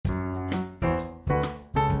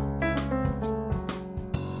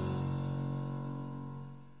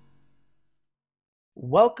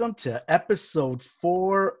welcome to episode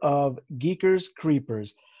 4 of Geekers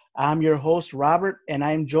Creepers. I'm your host, Robert, and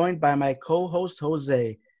I'm joined by my co-host,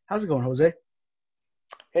 Jose. How's it going, Jose?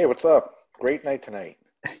 Hey, what's up? Great night tonight.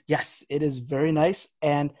 Yes, it is very nice.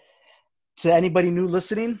 And to anybody new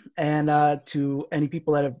listening and to any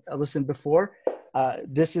people that have listened before,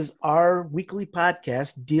 this is our weekly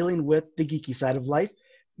podcast dealing with the geeky side of life,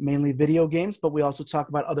 mainly video games, but we also talk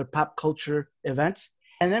about other pop culture events.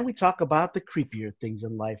 And then we talk about the creepier things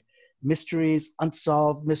in life, mysteries,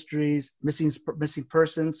 unsolved mysteries, missing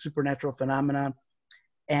persons, supernatural phenomenon,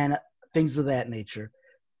 and things of that nature.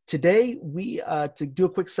 Today, to do a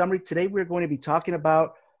quick summary, today we're going to be talking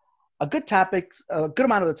about a good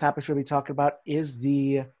amount of the topics we'll be talking about is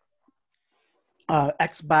the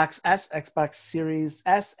Xbox Series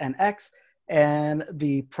S and X, and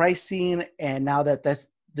the pricing. And now that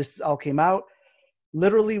this all came out,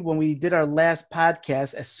 literally when we did our last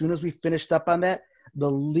podcast, as soon as we finished up on that, the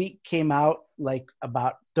leak came out like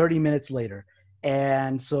about 30 minutes later,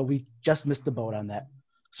 and so we just missed the boat on that.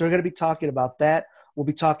 So we're going to be talking about that. We'll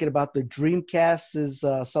be talking about the Dreamcast is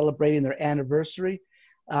celebrating their anniversary,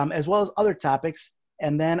 as well as other topics.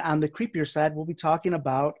 And then on the creepier side, we'll be talking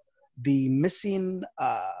about the missing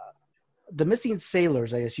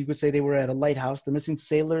sailors. I guess you could say they were at a lighthouse. The missing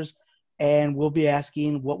sailors, and we'll be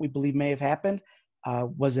asking what we believe may have happened.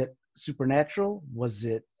 Was it supernatural? Was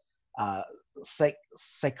it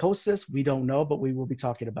psychosis? We don't know, but we will be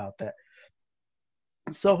talking about that.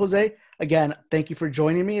 So, Jose, again, thank you for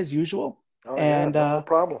joining me as usual. Oh, yeah, no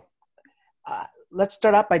problem. Let's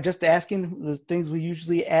start out by just asking the things we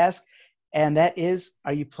usually ask, and that is,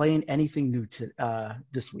 are you playing anything new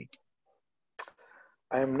this week?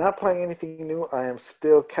 I am not playing anything new. I am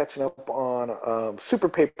still catching up on Super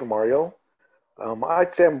Paper Mario.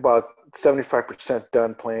 I'd say I'm about 75%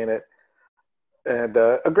 done playing it. And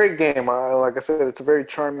a great game. Like I said, it's a very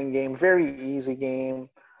charming game, very easy game.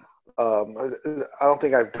 I don't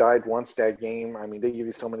think I've died once that game. I mean, they give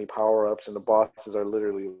you so many power-ups, and the bosses are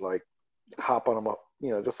literally like hop on them up,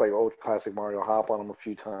 just like old classic Mario, hop on them a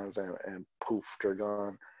few times and poof, they're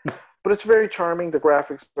gone. But it's very charming. The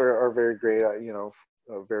graphics are very great.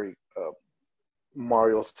 Very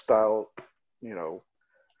Mario style,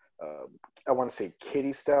 I want to say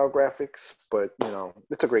kiddie style graphics, but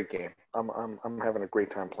it's a great game. I'm having a great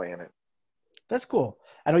time playing it. That's cool.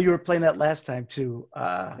 I know you were playing that last time too.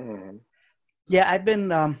 Yeah, I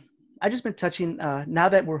just been touching. Now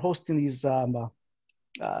that we're hosting these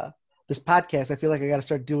this podcast, I feel like I got to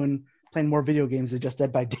start playing more video games than just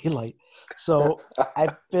Dead by Daylight. So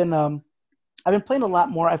I've been playing a lot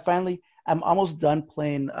more. I'm almost done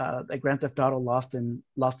playing like Grand Theft Auto Lost and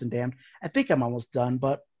Damned. I think I'm almost done,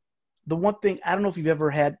 but the one thing, I don't know if you've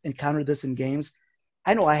ever encountered this in games.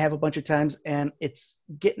 I know I have a bunch of times, and it's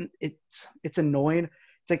annoying.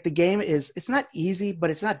 It's like the game it's not easy, but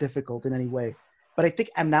it's not difficult in any way. But I think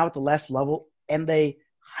I'm now at the last level, and they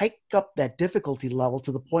hike up that difficulty level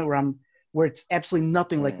to the point where it's absolutely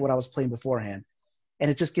nothing like what I was playing beforehand. And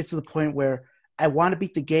it just gets to the point where I want to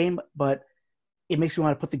beat the game, but it makes me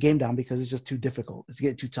want to put the game down because it's just too difficult. It's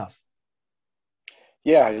getting too tough.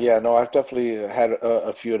 Yeah, no, I've definitely had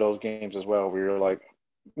a few of those games as well where you're like,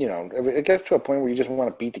 it gets to a point where you just want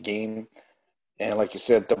to beat the game. And like you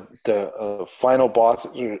said, the final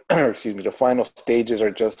bosses, or excuse me, the final stages are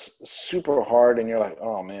just super hard. And you're like,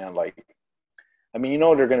 oh man, they're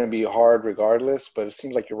going to be hard regardless, but it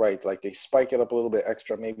seems like you're right. Like they spike it up a little bit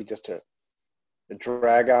extra, maybe just to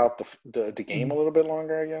drag out the game a little bit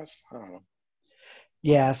longer, I guess. I don't know.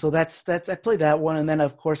 Yeah, so that's I played that one, and then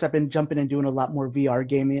of course I've been jumping and doing a lot more VR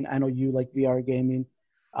gaming. I know you like VR gaming.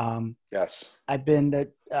 Yes. I've been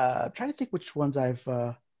trying to think which ones I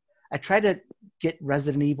tried to get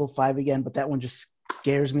Resident Evil 5 again, but that one just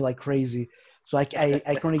scares me like crazy. So I can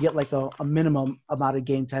only get like a minimum amount of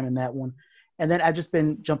game time in that one. And then I've just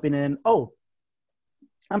been jumping in. Oh,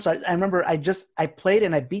 I'm sorry. I remember I played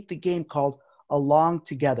and I beat the game called Along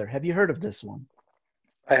Together. Have you heard of this one?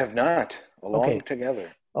 I have not. Along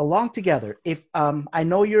Together. If I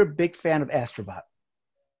know you're a big fan of Astrobot.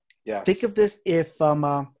 Yes. Think of this if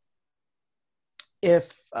Astrobot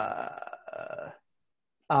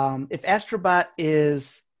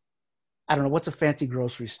is, I don't know, what's a fancy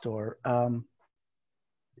grocery store?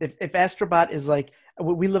 If Astrobot is like,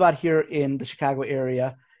 we live out here in the Chicago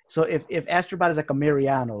area, so if Astrobot is like a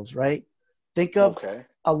Mariano's, right? Think of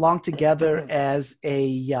Along Together as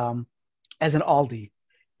an Aldi.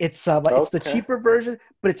 It's the cheaper version,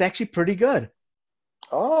 but it's actually pretty good.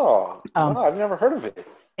 Oh, no, I've never heard of it.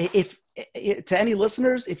 If to any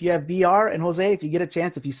listeners, if you have VR, and Jose, if you get a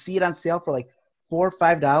chance, if you see it on sale for like $4 or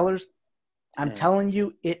 $5, I'm telling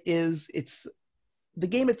you, it's the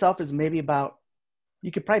game itself is maybe about,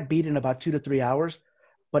 you could probably beat it in about 2 to 3 hours,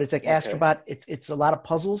 but it's like Okay. Astrobot. It's a lot of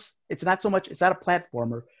puzzles. It's not so much, it's not a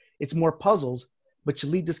platformer. It's more puzzles, but you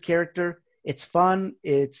lead this character. It's fun.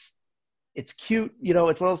 It's cute. You know,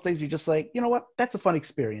 it's one of those things you're just like, you know what? That's a fun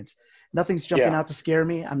experience. Nothing's jumping Yeah. out to scare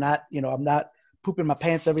me. I'm not pooping my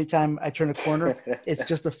pants every time I turn a corner. It's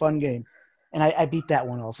just a fun game. And I beat that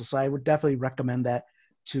one also. So I would definitely recommend that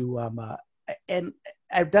to, and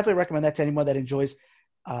I definitely recommend that to anyone that enjoys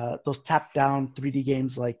those top-down 3D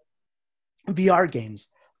games, like VR games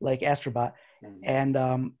like Astrobot.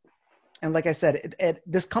 And like I said,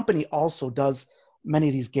 this company also does many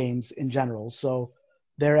of these games in general. So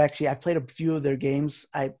they're actually, I've played a few of their games.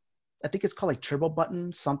 I think it's called like Turbo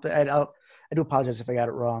Button something. I do apologize if I got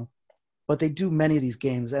it wrong, but they do many of these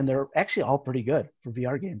games, and they're actually all pretty good for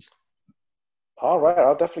VR games. All right,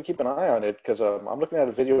 I'll definitely keep an eye on it because I'm looking at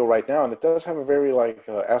a video right now, and it does have a very like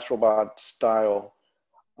Astrobot style,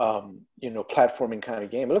 platforming kind of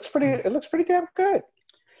game. It looks pretty. It looks pretty damn good.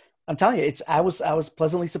 I'm telling you, I was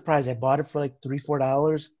pleasantly surprised. I bought it for like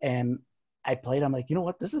 $3-4, and I played. I'm like, you know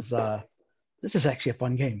what? This is actually a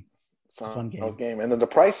fun game. It's a fun game. Game, and then the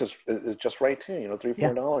price is just right too. $3-4.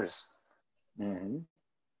 Yeah. Mm-hmm.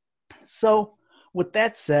 So, with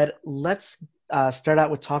that said, let's start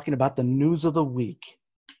out with talking about the news of the week.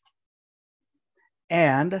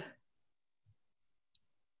 And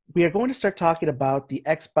we are going to start talking about the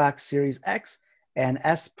Xbox Series X and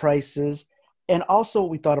S prices, and also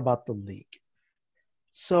what we thought about the leak.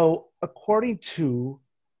 So, according to,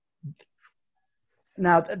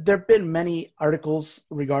 now there have been many articles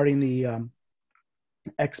regarding the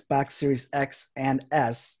Xbox Series X and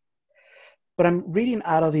S, but I'm reading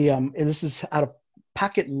out of the, and this is out of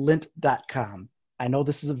pocketlint.com. I know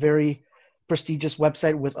this is a very prestigious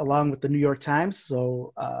website along with the New York Times,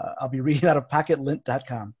 so I'll be reading out of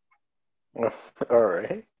pocketlint.com. All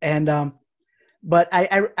right. And but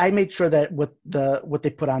I made sure that what they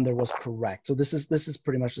put on there was correct. So this is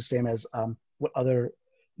pretty much the same as what other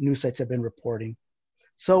news sites have been reporting.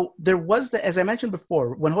 So there was as I mentioned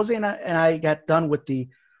before, when Jose and I got done with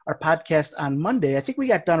our podcast on Monday, I think we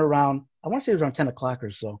got done around, I want to say it was around 10 o'clock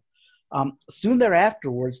or so. Soon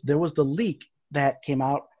thereafterwards, there was the leak that came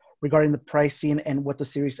out regarding the pricing and what the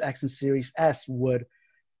Series X and Series S would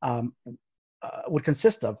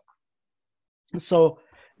consist of. So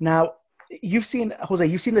now Jose,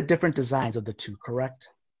 you've seen the different designs of the two, correct?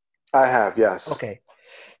 I have, yes. Okay.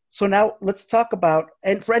 So now let's talk about,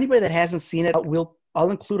 and for anybody that hasn't seen it,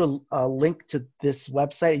 I'll include a link to this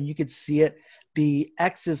website, and you can see it. The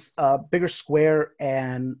X is a bigger square,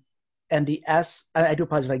 and the S, I do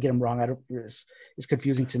apologize if I get them wrong. It's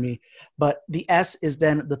confusing to me. But the S is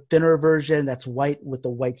then the thinner version that's white with the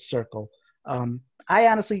white circle. I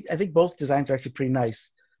think both designs are actually pretty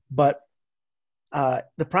nice. But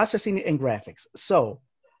the processing and graphics. So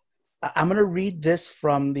I'm going to read this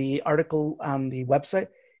from the article on the website.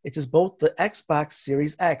 It says both the Xbox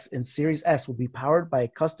Series X and Series S will be powered by a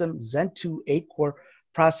custom Zen 2 8-core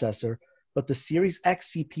processor, but the Series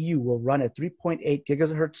X CPU will run at 3.8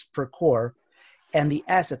 gigahertz per core and the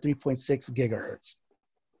S at 3.6 gigahertz.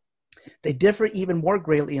 They differ even more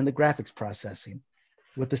greatly in the graphics processing,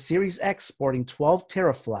 with the Series X sporting 12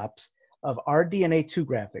 teraflops of RDNA 2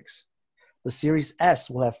 graphics. The Series S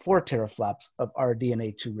will have 4 teraflops of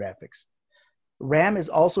RDNA 2 graphics. RAM is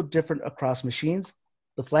also different across machines.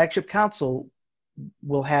 The flagship console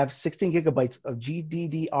will have 16 gigabytes of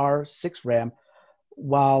GDDR6 RAM,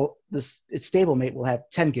 while its stablemate will have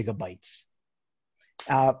 10 gigabytes.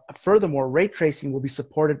 Furthermore, ray tracing will be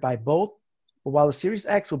supported by both, but while the Series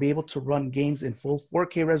X will be able to run games in full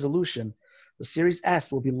 4K resolution, the Series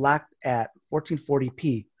S will be locked at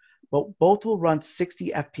 1440p, but both will run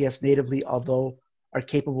 60 FPS natively, although are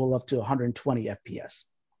capable up to 120 FPS.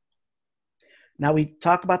 Now we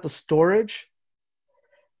talk about the storage.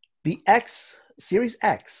 The Series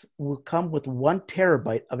X will come with 1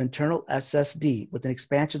 terabyte of internal SSD with an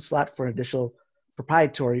expansion slot for an additional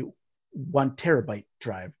proprietary 1 terabyte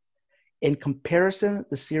drive. In comparison,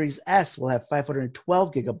 the Series S will have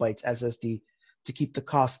 512 gigabytes SSD to keep the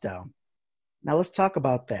cost down. Now let's talk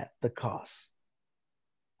about that, the cost.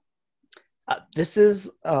 This is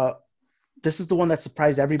the one that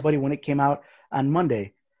surprised everybody when it came out on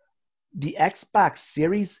Monday. The Xbox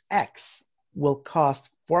Series X will cost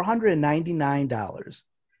 $499,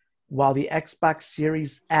 while the Xbox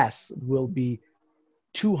Series S will be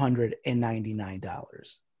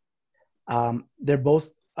 $299. They're both,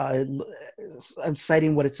 I'm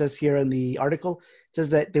citing what it says here in the article. It says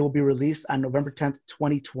that they will be released on November 10th,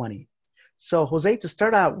 2020. So, Jose, to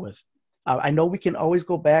start out with, I know we can always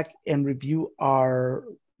go back and review our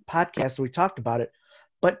podcast where we talked about it,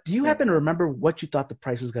 But do you happen to remember what you thought the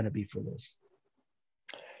price was going to be for this?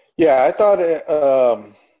 Yeah, I thought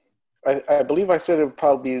I believe I said it would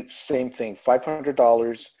probably be the same thing,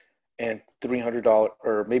 $500 and $300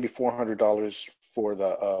 or maybe $400 for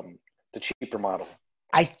the cheaper model.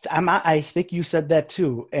 I think you said that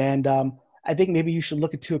too, and I think maybe you should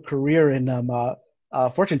look into a career in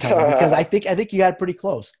fortune telling because I think you got pretty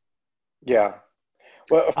close. Yeah.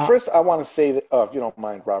 Well, first I want to say that, if you don't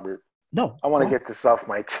mind, Robert, No, I want to get this off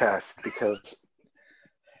my chest because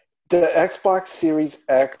the Xbox Series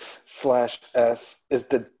X/S is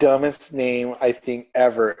the dumbest name I think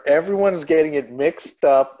ever. Everyone's getting it mixed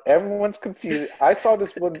up. Everyone's confused. I saw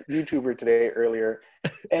this one YouTuber today earlier,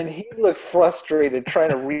 and he looked frustrated trying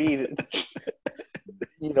to read,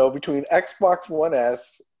 between Xbox One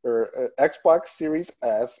S or Xbox Series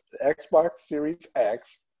S, Xbox Series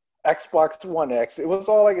X, Xbox One X. It was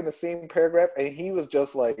all like in the same paragraph, and he was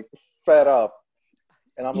just like fed up.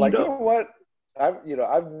 And I'm like, you know what? I've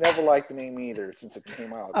never liked the name either since it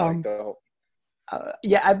came out.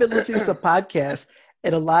 Yeah, I've been listening to some podcasts,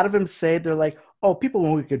 and a lot of them say they're like, "Oh, people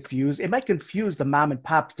won't get confused. It might confuse the mom and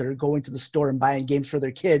pops that are going to the store and buying games for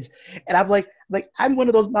their kids." And I'm like I'm one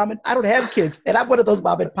of those I don't have kids, and I'm one of those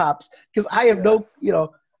mom and pops because I have no,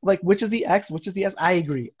 which is the X, which is the S. I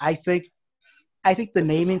agree. I think the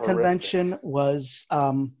naming convention was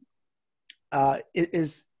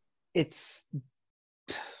it's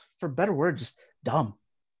for better word, just dumb.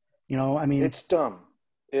 I mean, it's dumb.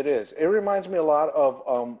 It is. It reminds me a lot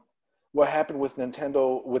of what happened with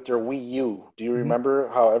Nintendo with their Wii U. Do you remember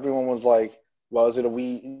how everyone was like, well, is it a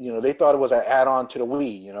Wii? They thought it was an add-on to the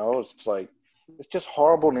Wii. It's like, it's just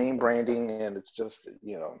horrible name branding, and it's just,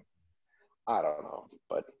 I don't know.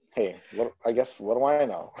 But hey, what do I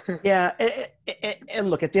know? Yeah,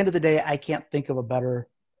 and look, at the end of the day, I can't think of a better,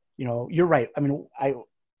 you're right. I mean,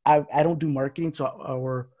 I don't do marketing, so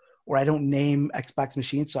or I don't name Xbox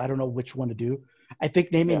machines, so I don't know which one to do. I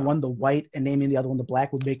think naming one the white and naming the other one the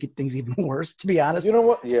black would make things even worse, to be honest. You know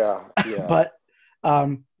what? Yeah.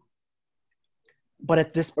 But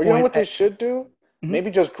at this point, you know what they should do?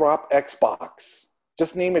 Maybe just drop Xbox.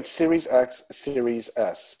 Just name it Series X, Series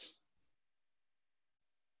S.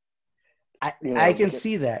 I can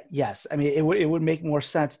see that. Yes, I mean it would make more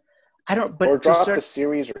sense. I don't, but or drop the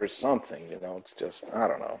series or something. It's just I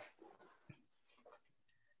don't know.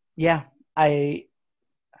 Yeah, Xbox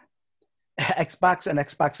and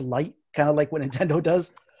Xbox Lite, kind of like what Nintendo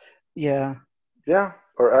does. Yeah. Yeah,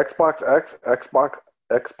 or Xbox X,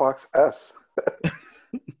 Xbox S.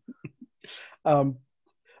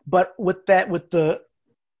 But with the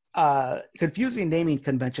confusing naming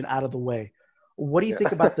convention out of the way, what do you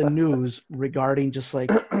think about the news regarding just like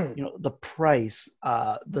the price,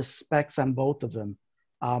 the specs on both of them?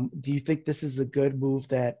 Do you think this is a good move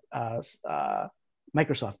that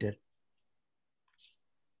Microsoft did?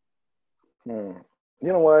 You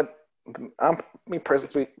know what? Me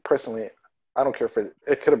personally, I don't care if it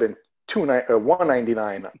could have been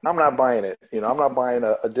 $199. I'm not buying it. I'm not buying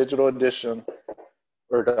a digital edition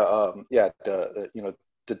or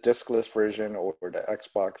the discless version or the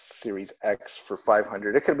Xbox Series X for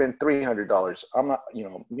 $500. It could have been $300. I'm not.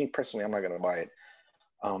 Me personally, I'm not going to buy it.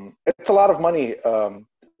 It's a lot of money, to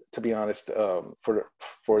be honest, for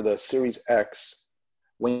the Series X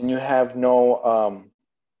when you have no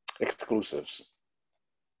exclusives.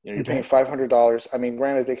 You're paying $500. I mean,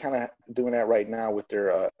 granted, they kind of doing that right now with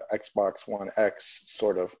their Xbox One X,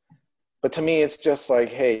 sort of. But to me, it's just like,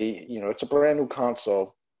 hey, it's a brand new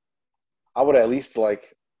console. I would at least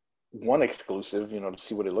like one exclusive, to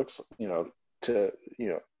see what it looks, to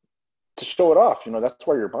show it off. That's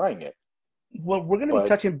why you're buying it. Well, we're going to be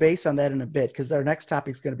touching base on that in a bit because our next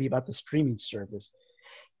topic is going to be about the streaming service.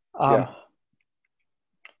 Yeah.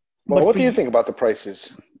 Well, what do you think about the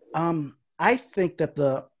prices? I think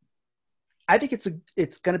it's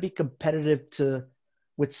going to be competitive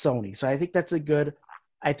with Sony. So I think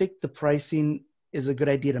I think the pricing is a good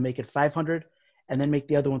idea to make it $500 and then make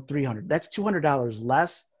the other one $300. That's $200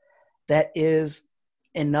 less. That is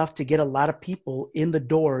enough to get a lot of people in the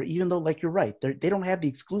door, even though, like you're right, they don't have the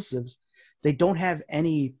exclusives. They don't have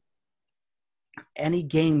any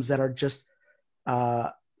games that are just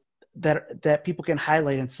that people can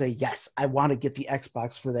highlight and say, yes, I want to get the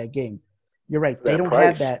Xbox for that game. You're right. They don't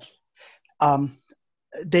have that.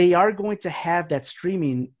 They are going to have that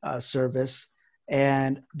streaming service.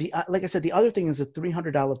 And like I said, the other thing is a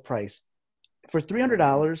 $300 price. For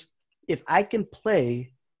 $300, if I can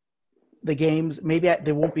play the games, maybe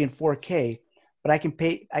they won't be in 4K, but I can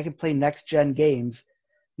play next gen games.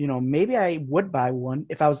 Maybe I would buy one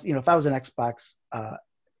if I was an Xbox.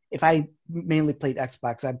 If I mainly played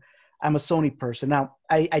Xbox, I'm a Sony person. Now,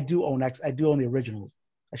 I do own I do own the originals.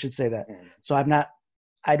 I should say that. So I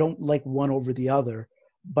don't like one over the other,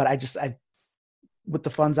 but with the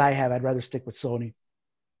funds I have, I'd rather stick with Sony.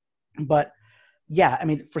 But yeah, I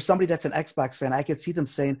mean, for somebody that's an Xbox fan, I could see them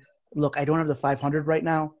saying, look, I don't have the 500 right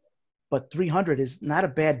now, but 300 is not a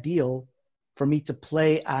bad deal for me to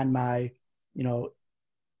play on my, you know,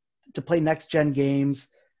 to play next gen games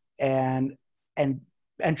and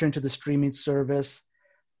enter into the streaming service.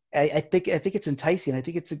 I think it's enticing. I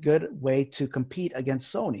think it's a good way to compete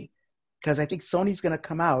against Sony, because I think Sony's going to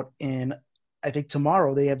come out in, I think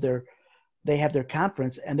tomorrow they have their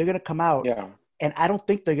conference, and they're going to come out, and I don't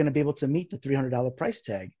think they're going to be able to meet the $300 price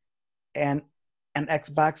tag, and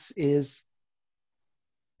Xbox is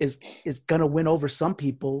going to win over some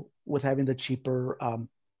people with having the cheaper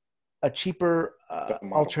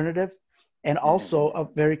alternative, and also a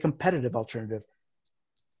very competitive alternative.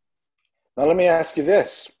 Now let me ask you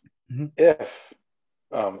this: if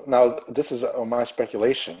now this is my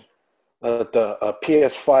speculation, the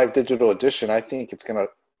PS5 digital edition, I think it's gonna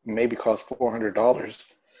maybe cost $400.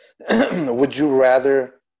 Would you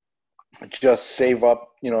rather just save up,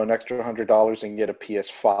 an extra $100 and get a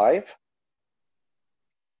PS5?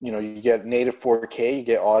 You get native 4K, you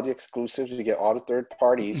get all the exclusives, you get all the third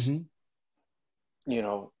parties.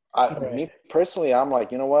 Me personally, I'm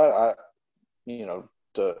like, you know what, the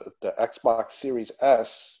Xbox Series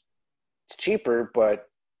S, it's cheaper, but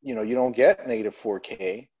you don't get native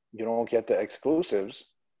 4K, you don't get the exclusives.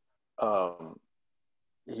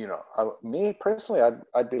 Me personally,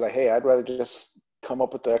 I'd be like, hey, I'd rather just come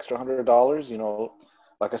up with the extra $100.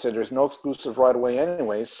 Like I said, there's no exclusive right away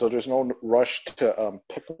anyways, so there's no rush to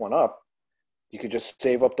pick one up. You could just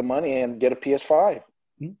save up the money and get a PS5.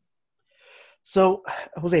 So,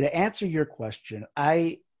 Jose, to answer your question,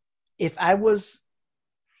 if I was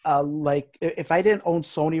if I didn't own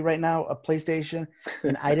Sony right now, a PlayStation,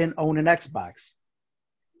 and I didn't own an Xbox,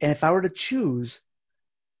 and if I were to choose,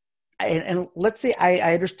 and let's say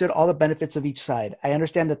I understood all the benefits of each side. I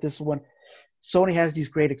understand that this one, Sony has these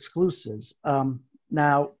great exclusives.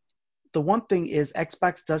 Now, the one thing is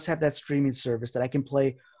Xbox does have that streaming service that I can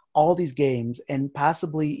play all these games and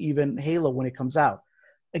possibly even Halo when it comes out.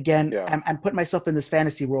 Again, I'm putting myself in this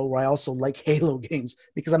fantasy world where I also like Halo games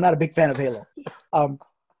because I'm not a big fan of Halo.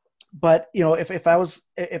 But if I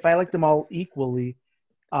like them all equally,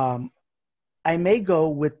 I may go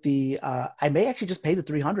with I may actually just pay the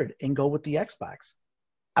 $300 and go with the Xbox.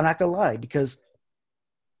 I'm not gonna lie, because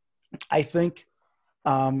I think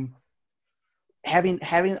having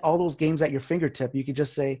all those games at your fingertip, you could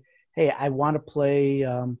just say, hey, I want to play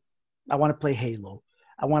Halo, I want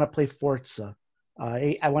to play Forza.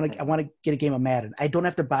 I want to get a game of Madden. I don't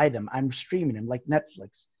have to buy them. I'm streaming them like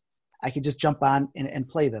Netflix. I can just jump on and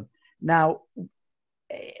play them. Now,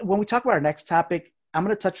 when we talk about our next topic, I'm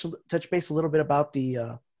going to touch base a little bit about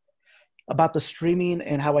the streaming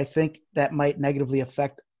and how I think that might negatively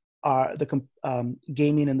affect the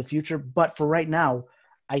gaming in the future. But for right now,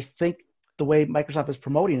 I think the way Microsoft is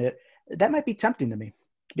promoting it, that might be tempting to me,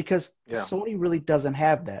 because Sony really doesn't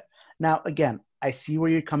have that. Now, again, I see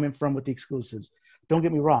where you're coming from with the exclusives. Don't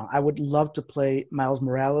get me wrong. I would love to play Miles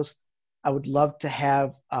Morales. I would love to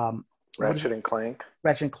have Ratchet and Clank.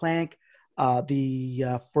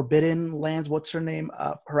 The Forbidden Lands. What's her name?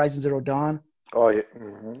 Horizon Zero Dawn. Oh yeah.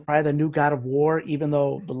 Probably the new God of War. Even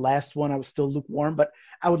though the last one I was still lukewarm, but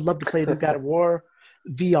I would love to play the new God of War.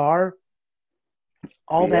 VR.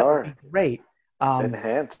 All that would be great.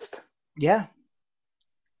 Enhanced. Yeah.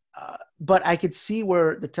 But I could see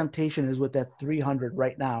where the temptation is with that 300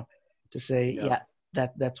 right now to say,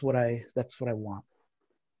 that's what I want.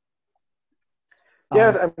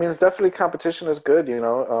 Yeah, I mean, it's definitely competition is good.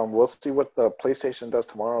 We'll see what the PlayStation does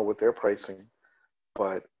tomorrow with their pricing.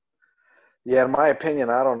 But yeah, in my opinion,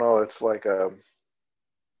 I don't know. It's like $300.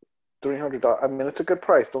 I mean, it's a good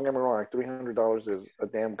price. Don't get me wrong. $300 is a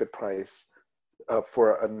damn good price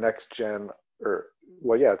for a next gen,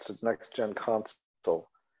 it's a next gen console.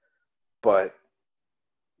 But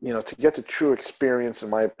to get the true experience, in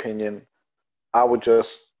my opinion, I would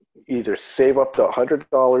just either save up to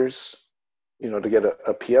 $100, to get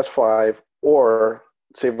a PS5, or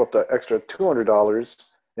save up the extra $200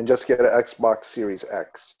 and just get an Xbox Series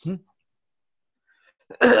X.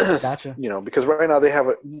 Gotcha. Because right now they have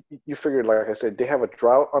you figured, like I said, they have a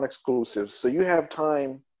drought on exclusives, so you have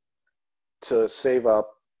time to save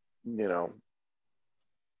up,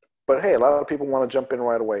 But hey, a lot of people want to jump in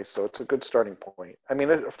right away, so it's a good starting point. I mean,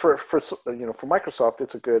 for Microsoft,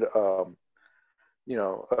 it's a good,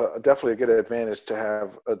 definitely a good advantage to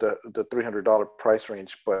have the $300 price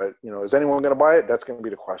range. But is anyone going to buy it? That's going to be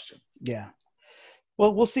the question. Yeah.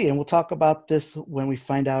 Well, we'll see, and we'll talk about this when we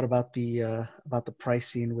find out about the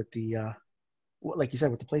pricing with the like you said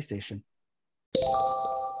with the PlayStation.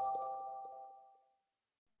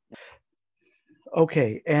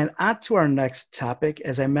 Okay, and on to our next topic.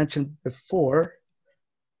 As I mentioned before,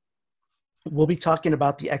 we'll be talking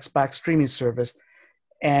about the Xbox streaming service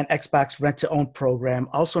and Xbox Rent to Own program,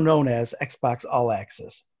 also known as Xbox All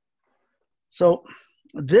Access. So,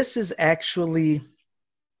 this is actually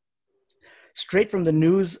straight from the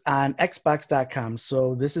news on Xbox.com.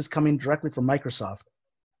 So, this is coming directly from Microsoft.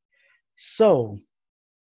 So,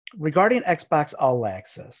 regarding Xbox All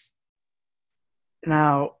Access,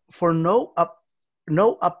 now for no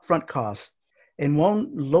upfront cost and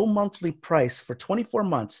one low monthly price for 24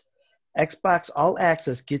 months, Xbox All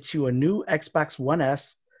Access gets you a new Xbox One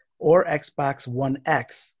S or Xbox One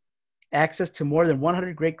X, access to more than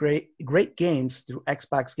 100 great games through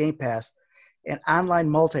Xbox Game Pass, and online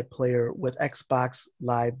multiplayer with Xbox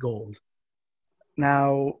Live Gold.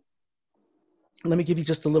 Now, let me give you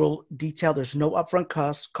just a little detail. There's no upfront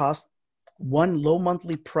cost, one low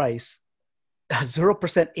monthly price,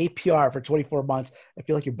 0% APR for 24 months. I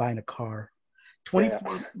feel like you're buying a car.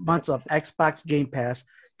 24 months of Xbox Game Pass,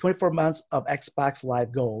 24 months of Xbox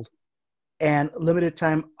Live Gold, and limited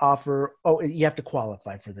time offer. Oh, you have to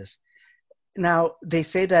qualify for this. Now, they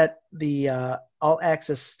say that the All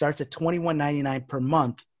Access starts at $21.99 per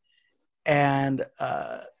month. And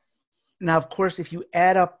now, of course, if you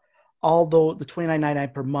add up all the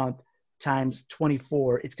 $29.99 per month times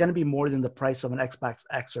 24, it's going to be more than the price of an Xbox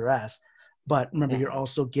X or S. But remember, you're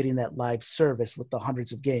also getting that live service with the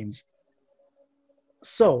hundreds of games.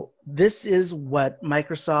 So this is what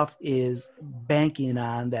Microsoft is banking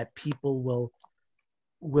on, that people will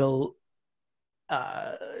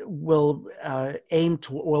aim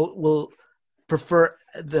to will prefer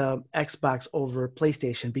the Xbox over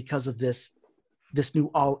PlayStation because of this new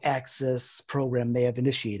all access program they have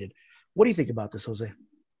initiated. What do you think about this, Jose?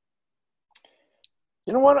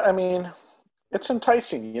 You know what? I mean, it's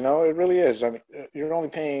enticing. You know, it really is. I mean, you're only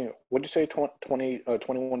paying, what'd you say,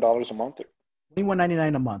 $21 a month?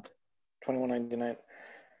 $21.99 a month. $21.99.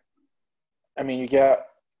 I mean, you get,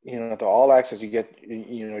 you know, the all access. You get,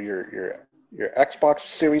 you know, your Xbox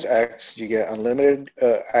Series X. You get unlimited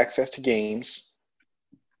access to games.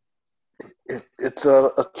 It's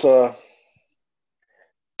a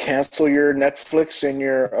cancel your Netflix and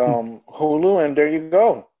your Hulu, and there you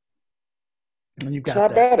go. And you It's got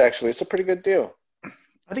not that. bad, actually. It's a pretty good deal.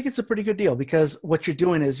 I think it's a pretty good deal because what you're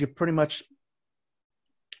doing is you're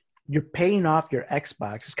paying off your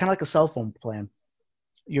Xbox. It's kind of like a cell phone plan.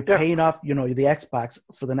 You're paying off, you know, the Xbox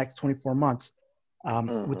for the next 24 months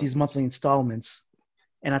with these monthly installments.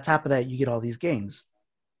 And on top of that, you get all these games.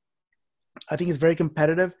 I think it's very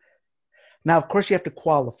competitive. Now, of course, you have to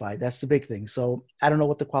qualify. That's the big thing. So I don't know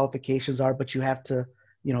what the qualifications are, but you have to,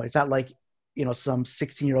 you know, it's not like, you know, some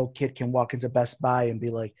 16-year-old kid can walk into Best Buy and be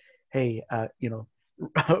like, hey, you know,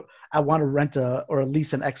 I want to rent or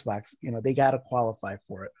lease an Xbox. You know, they got to qualify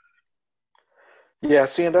for it. Yeah,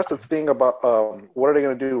 see, and that's the thing about what are they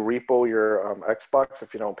going to do? Repo your Xbox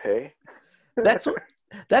if you don't pay? That's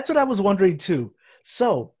what I was wondering too.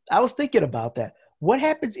 So I was thinking about that. What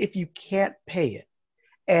happens if you can't pay it?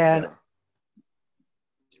 And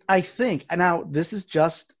I think, and now this is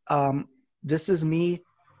just this is me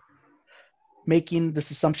making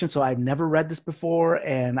this assumption. So I've never read this before,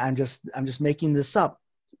 and I'm just making this up.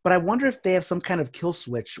 But I wonder if they have some kind of kill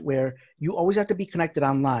switch where you always have to be connected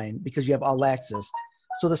online because you have all access.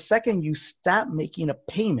 So the second you stop making a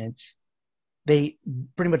payment, they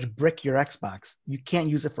pretty much brick your Xbox. You can't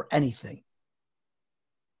use it for anything.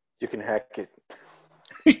 You can hack it.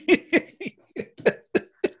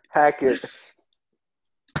 Hack it.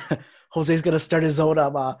 Jose's gonna start his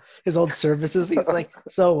own services. He's like,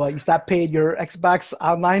 so you stop paying your Xbox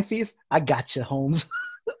online fees? I got you, Holmes.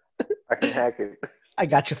 I can hack it. I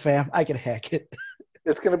got you, fam. I can hack it.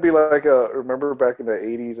 It's gonna be like remember back in the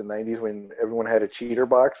 80s and 90s when everyone had a cheater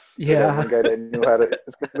box? Yeah. That one guy that knew how to.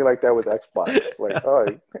 It's gonna be like that with Xbox. Like, oh,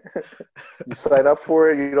 you sign up for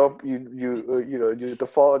it, you don't, you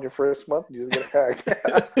default on your first month, you just get hacked.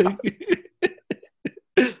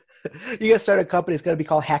 You gotta start a company. It's gonna be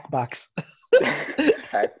called Hackbox.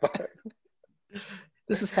 Hackbox.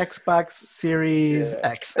 This is Hackbox Series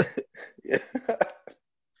X. Yeah.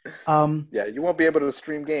 Yeah, you won't be able to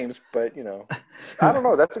stream games, but you know, I don't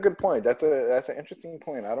know. That's a good point. That's an interesting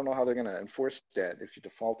point. I don't know how they're gonna enforce that if you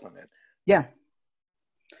default on it. Yeah.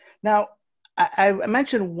 Now, I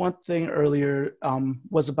mentioned one thing earlier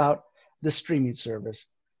was about the streaming service.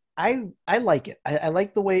 I like it. I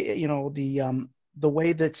like the way, you know, the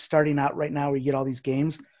way that's starting out right now where you get all these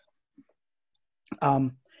games.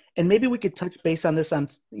 And maybe we could touch base on this on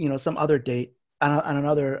some other date on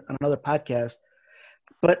another podcast.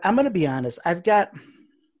 But I'm going to be honest. I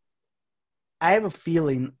have a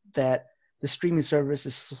feeling that the streaming service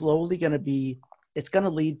is slowly going to be. It's going to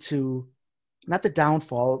lead to not the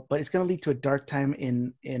downfall, but it's going to lead to a dark time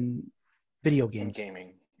in video In games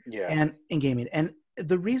gaming. Yeah. and in gaming. And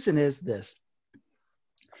the reason is this: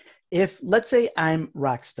 if let's say I'm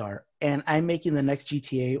Rockstar and I'm making the next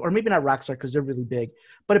GTA, or maybe not Rockstar because they're really big,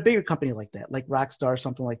 but a bigger company like that, like Rockstar,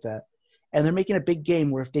 something like that, and they're making a big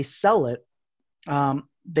game where if they sell it,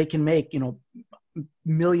 they can make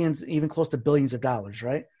millions, even close to billions of dollars,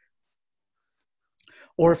 right?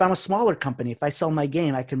 Or if I'm a smaller company, if I sell my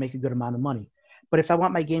game, I can make a good amount of money. But if I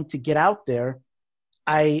want my game to get out there,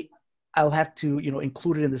 I I'll have to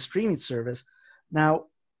include it in the streaming service. Now,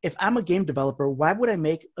 if I'm a game developer, why would I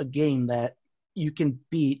make a game that you can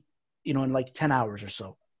beat in like 10 hours or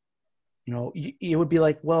so? It would be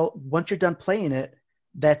like, well, once you're done playing it,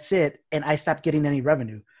 that's it, and I stop getting any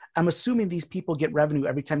revenue. I'm assuming these people get revenue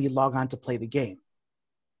every time you log on to play the game.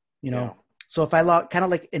 you Yeah. know so if I log, kind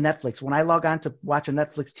of like in Netflix, when I log on to watch a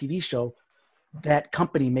Netflix TV show, that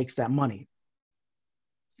company makes that money.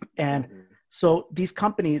 And Mm-hmm. so these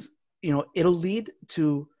companies, it'll lead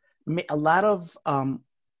to a lot of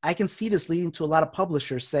I can see this leading to a lot of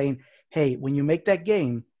publishers saying, hey, when you make that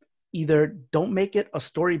game, either don't make it a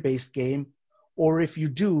story based game, or if you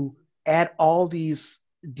do, add all these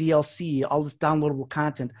DLC, all this downloadable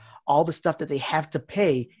content, all the stuff that they have to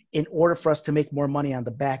pay in order for us to make more money on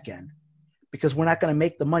the back end, because we're not going to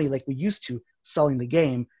make the money like we used to selling the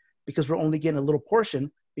game, because we're only getting a little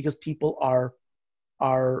portion because people are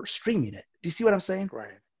streaming it. Do you see what I'm saying?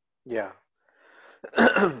 Right. Yeah.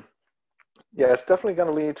 Yeah, it's definitely going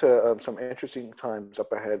to lead to some interesting times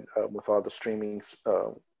up ahead with all the streamings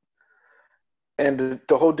and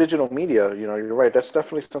the whole digital media. You're right. That's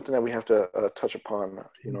definitely something that we have to touch upon,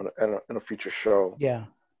 in a future show, Yeah.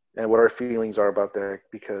 and what our feelings are about that.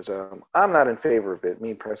 Because I'm not in favor of it,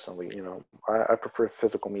 me personally. I prefer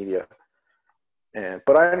physical media,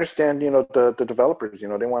 but I understand, the developers. They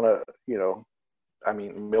want to,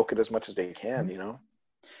 milk it as much as they can.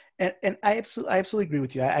 And I absolutely agree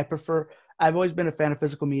with you. I prefer. I've always been a fan of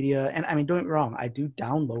physical media, and I mean, don't get me wrong. I do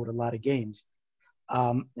download a lot of games,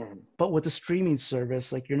 Mm-hmm. but with the streaming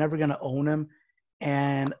service, like you're never going to own them.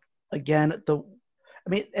 And again, I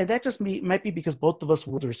mean, and that just might be because both of us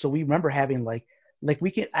were older, so we remember having like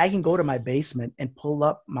I can go to my basement and pull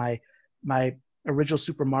up my original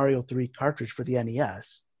Super Mario 3 cartridge for the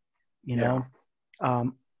NES, you Yeah. know,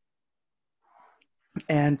 um,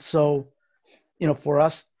 and so for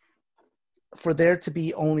us, for there to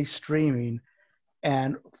be only streaming,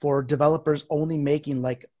 and for developers only making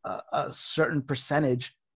like a certain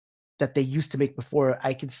percentage that they used to make before,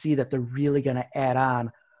 I can see that they're really going to add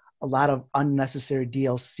on a lot of unnecessary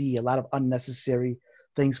DLC, a lot of unnecessary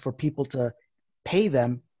things for people to pay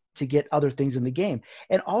them to get other things in the game.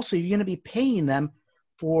 And also, you're going to be paying them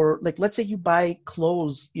for, like, let's say you buy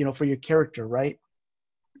clothes, for your character, right?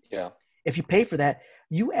 Yeah. If you pay for that,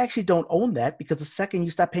 you actually don't own that, because the second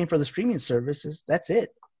you stop paying for the streaming services, that's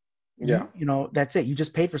it. Yeah. That's it. You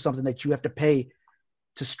just paid for something that you have to pay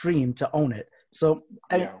to stream to own it. So,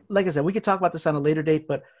 Yeah. like I said, we could talk about this on a later date,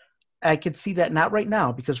 but I could see that not right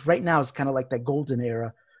now, because right now it's kind of like that golden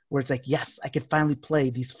era where it's like, yes, I could finally play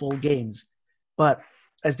these full games. But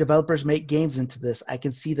as developers make games into this, I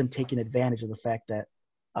can see them taking advantage of the fact that,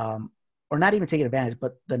 or not even taking advantage,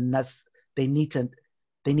 but they need to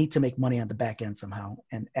they need to make money on the back end somehow,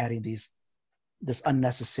 and adding this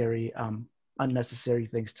unnecessary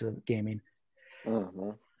things to gaming.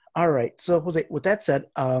 Mm-hmm. All right. So Jose, with that said,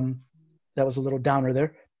 that was a little downer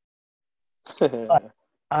there. But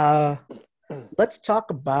uh, let's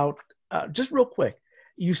talk about just real quick.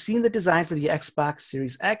 You've seen the design for the Xbox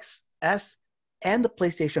Series X, S, and the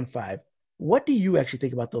PlayStation 5. What do you actually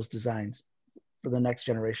think about those designs for the next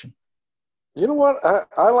generation? You know what?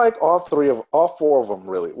 I like all four of them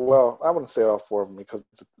really. Well, I wouldn't say all four of them, because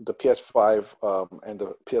the PS5 and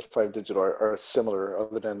the PS5 digital are similar,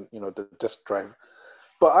 other than the disk drive.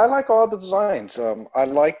 But I like all the designs. I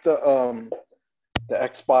like the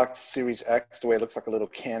Xbox Series X, the way it looks like a little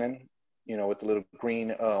cannon, with the little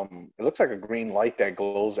green. It looks like a green light that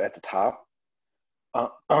glows at the top. Uh,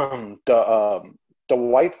 the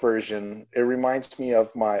white version, it reminds me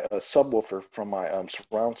of my subwoofer from my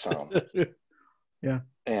surround sound. Yeah.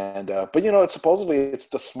 And but it's supposedly it's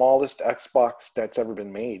the smallest Xbox that's ever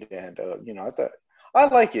been made, and I thought I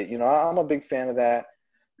like it. I'm a big fan of that.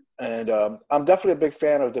 And I'm definitely a big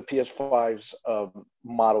fan of the PS5's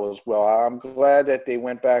model as well. I'm glad that they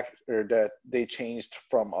went back, or that they changed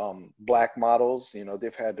from black models. You know,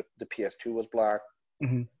 they've had the PS2 was black,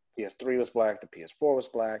 Mm-hmm. PS3 was black, the PS4 was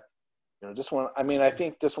black. You know, this one, I mean, I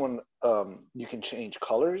think this one you can change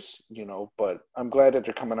colors, you know, but I'm glad that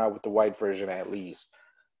they're coming out with the white version at least.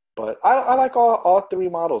 But I like all three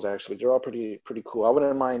models actually. They're all pretty cool. I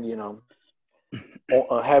wouldn't mind, you know,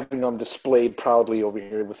 having them displayed proudly over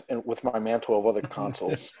here with my mantle of other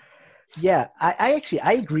consoles. Yeah, I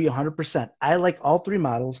agree 100%. I like all three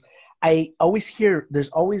models. I always hear there's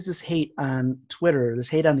always this hate on Twitter, this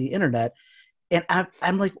hate on the internet, and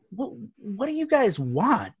I'm like, what do you guys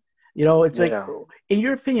want? You know, it's like, Yeah. in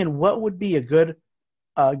your opinion, what would be a good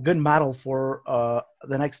model for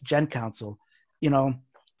the next gen console? You know,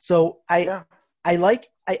 so Yeah. I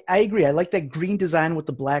agree. I like that green design with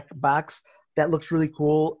the black box. That looks really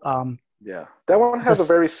cool. Yeah. That one has a This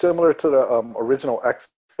very similar to the original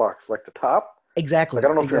Xbox, like the top. Like I exactly, don't know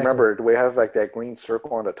if you exactly. remember the way it has like that green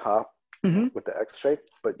circle on the top, you know, Hmm. with the X shape.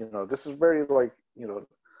 But you know, this is very like, you know,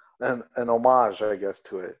 an homage, I guess,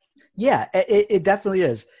 to it. Yeah, it definitely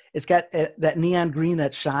is. It's got that neon green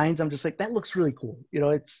that shines. I'm just like, that looks really cool. You know,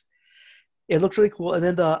 it looks really cool. And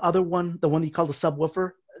then the other one, the one you call the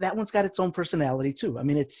subwoofer, that one's got its own personality too. I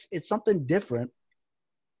mean, it's something different.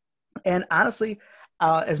 And honestly,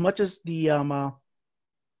 as much as the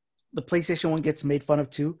PlayStation one gets made fun of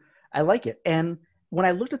too, I like it. And when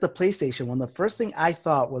I looked at the PlayStation one, the first thing I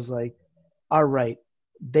thought was like, all right,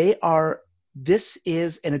 they are. This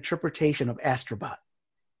is an interpretation of Astrobot.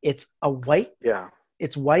 It's a white Yeah.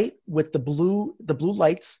 It's white with the blue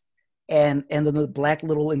lights and then the black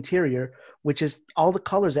little interior, which is all the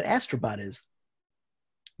colors that Astrobot is.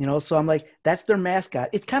 You know, so I'm like, that's their mascot.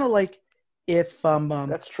 It's kind of like if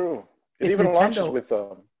That's true. It if even launches Nintendo, with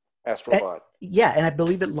Astrobot. yeah, and I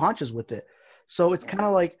believe it launches with it. So it's kind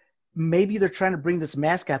of Mhm. like maybe they're trying to bring this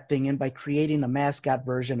mascot thing in by creating a mascot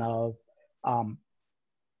version of um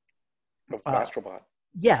Of uh Astrobot.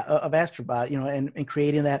 yeah of Astrobot, you know, and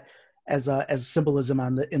creating that as symbolism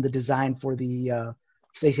on the in the design for the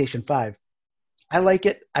PlayStation 5. I like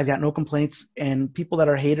it. I've got no complaints. And people that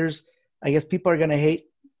are haters, I guess people are going to hate,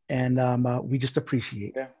 and we just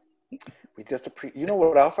appreciate. Yeah. We just you know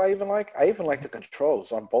what else I even like? I even like the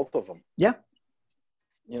controls on both of them. Yeah.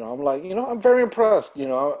 You know, I'm like, you know, I'm very impressed. You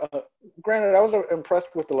know, granted, I was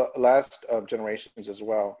impressed with the last generations as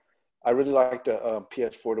well. I really liked the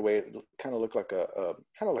PS4 the way it kind of looked like a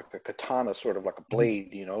kind of like a katana, sort of like a Mhm.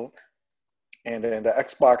 blade, you know. And then the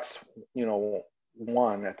Xbox, you know,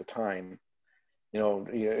 One at the time, you know,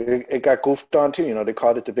 it got goofed on too. You know, they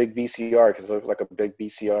called it the big VCR because it looked like a big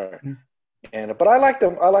VCR. Mhm. And but I like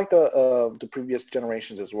them. I like the previous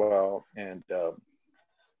generations as well. And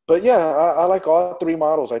but yeah, I like all three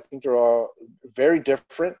models. I think they're all very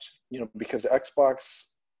different. You know, because the Xbox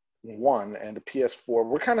One and the PS4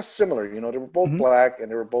 were kind of similar. You know, they were both Mhm. black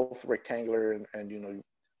and they were both rectangular, and you know,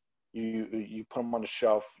 you put them on the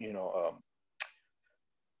shelf. You know,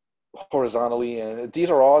 horizontally, and these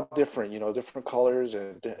are all different. You know, different colors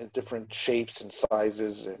and different shapes and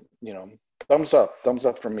sizes, and you know, thumbs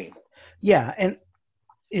up for me. Yeah, and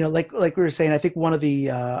you know, like we were saying, I think one of the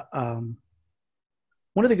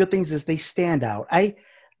good things is they stand out.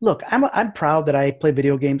 I'm proud that I play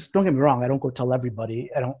video games. Don't get me wrong, I don't go tell everybody.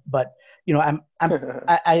 I don't, but you know,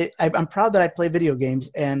 I'm proud that I play video games,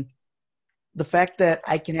 and the fact that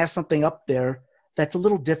I can have something up there that's a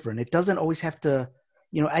little different. It doesn't always have to,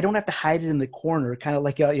 you know, I don't have to hide it in the corner, kind of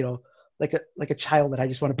like a, you know, like a child that I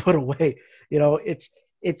just want to put away. You know,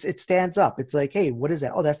 it stands up. It's like, hey, what is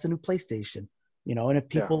that? Oh, that's the new PlayStation. You know, and if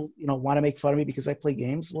Yeah, people, you know, want to make fun of me because I play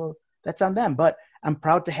games, well, that's on them. But I'm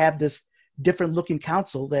proud to have this different looking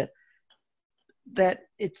console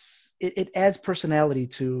it adds personality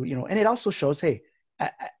to, you know, and it also shows, hey, I,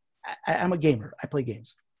 I'm a gamer. I play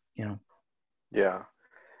games. You know. yeah.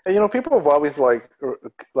 And you know, people have always like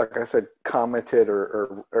I said, commented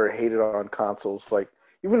or hated on consoles. Like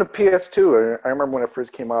even the PS2. I remember when it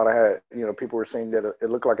first came out, I had, you know, people were saying that it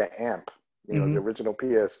looked like an amp. You know, the Hmm. original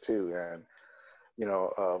PS2, and you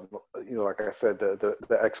know, like I said, the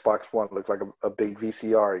Xbox One looked like a big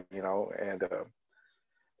VCR. You know, and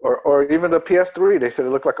or even the PS3, they said it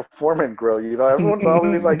looked like a Foreman grill. You know, everyone's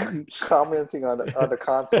always like commenting on the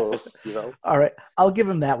consoles. You know. All right, I'll give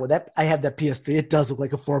him that one. That I have that PS3. It does look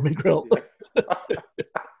like a Foreman grill.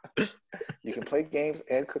 You can play games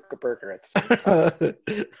and cook a burger at the same time.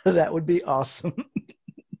 That would be awesome.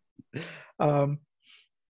 Um,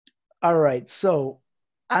 all right, so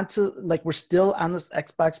onto like we're still on this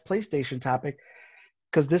Xbox PlayStation topic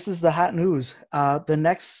because this is the hot news. The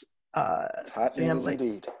next It's hot thing news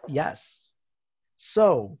indeed. yes.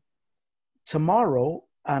 So tomorrow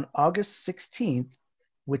on August 16th,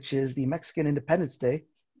 which is the Mexican Independence Day,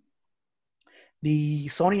 the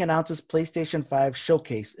Sony announces PlayStation 5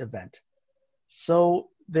 showcase event. So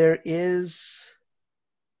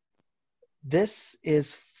this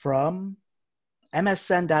is from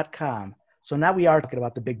MSN.com. So now we are talking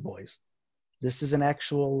about the big boys. This is an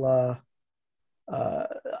actual,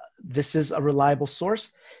 this is a reliable source.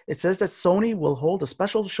 It says that Sony will hold a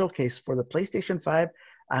special showcase for the PlayStation 5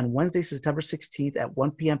 on Wednesday, September 16th at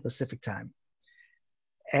 1 p.m. Pacific time.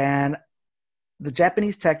 And the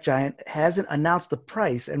Japanese tech giant hasn't announced the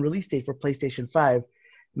price and release date for PlayStation 5.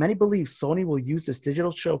 Many believe Sony will use this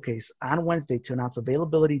digital showcase on Wednesday to announce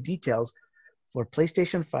availability details for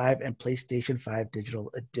PlayStation 5 and PlayStation 5 Digital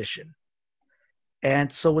Edition.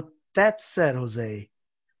 And so with that said, Jose,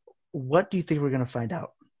 what do you think we're going to find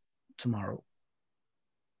out tomorrow?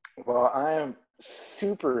 Well, I am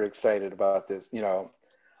super excited about this.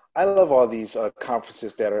 I love all these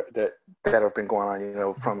conferences that have been going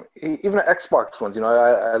on. From even the Xbox ones.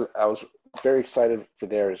 I was very excited for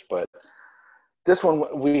theirs, but this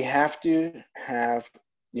one we have to have.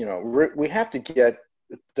 We have to get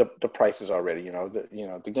the prices already.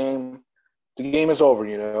 The game is over.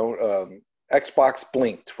 Xbox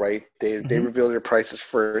blinked, right? They revealed their prices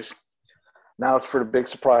first. Now it's for the big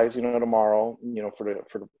surprise, tomorrow, for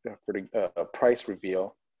the price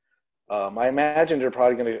reveal. I imagine they're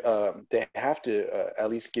probably going to, they have to at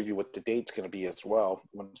least give you what the date's going to be as well,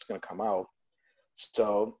 when it's going to come out.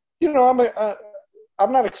 So,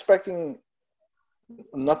 I'm not expecting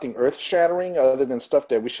nothing earth-shattering other than stuff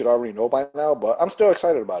that we should already know by now, but I'm still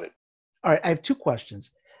excited about it. All right, I have two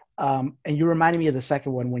questions. And you reminded me of the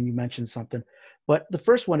second one when you mentioned something. But the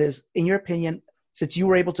first one is, in your opinion, since you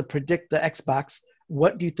were able to predict the Xbox,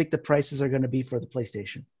 what do you think the prices are going to be for the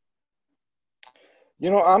PlayStation?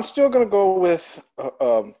 I'm still going to go with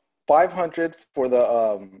 $500 for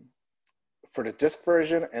the disc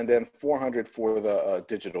version, and then $400 for the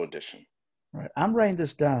digital edition. All right, I'm writing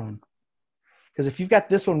this down because if you've got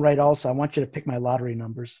this one right, also, I want you to pick my lottery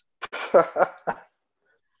numbers.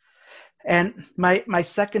 And my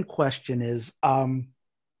second question is,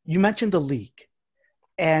 you mentioned the leak,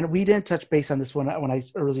 and we didn't touch base on this one when I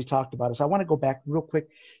originally talked about it. So I want to go back real quick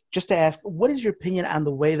just to ask, what is your opinion on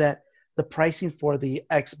the way that the pricing for the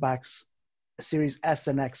Xbox Series S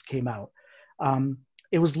and X came out?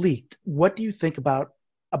 It was leaked. What do you think about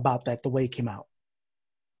that, the way it came out?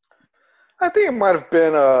 I think it might have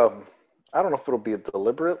been, I don't know if it'll be a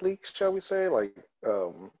deliberate leak, shall we say?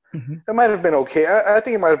 It might have been okay. I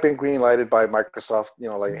think it might have been green lighted by Microsoft, hey,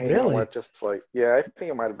 really? You know what, yeah, I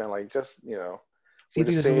think it might have been So you think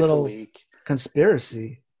there's a little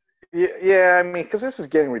conspiracy? Yeah, I mean, because this is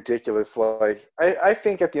getting ridiculous. I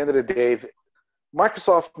think at the end of the day,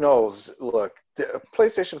 Microsoft knows, look, the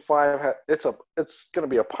PlayStation 5, it's going to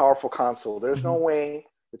be a powerful console. There's no way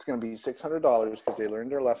it's going to be $600 because they learned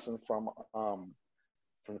their lesson from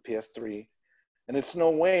the PS3. And it's no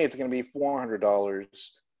way it's going to be $400.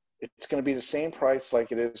 It's going to be the same price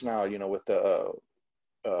like it is now, with the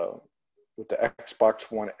Xbox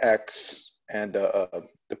One X and the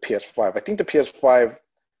PS5. I think the PS5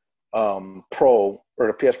 Pro or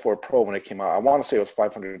the PS4 Pro, when it came out, I want to say it was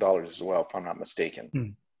 $500 as well, if I'm not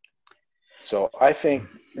mistaken. So I think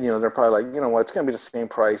they're probably like, what, it's going to be the same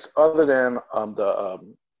price, other than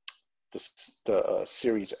the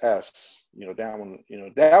Series S. That one,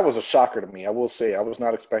 that was a shocker to me. I will say I was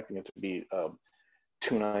not expecting it to be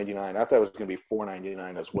 $299. I thought it was going to be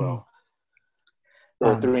 $499 as well,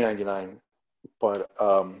 or $399. But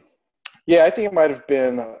yeah, I think it might have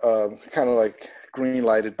been kind of like green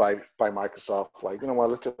lighted by Microsoft.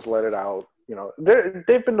 Let's just let it out.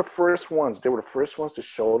 They've been the first ones. They were the first ones to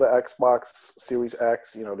show the Xbox Series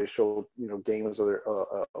X. They showed games of their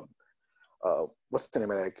what's the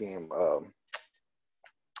name of that game?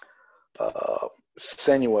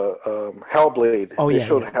 Senua, Hellblade. Oh, they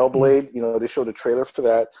showed Hellblade. They showed the trailer for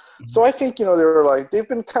that. So I think they've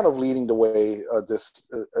been kind of leading the way.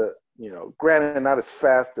 Granted, not as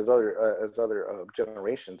fast as other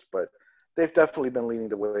generations, but they've definitely been leading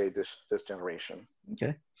the way this generation.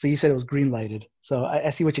 Okay, so you said it was green lighted. So I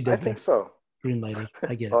see what you did there. I think so. Green lighted.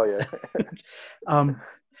 I get it. Oh yeah.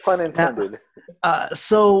 Pun intended.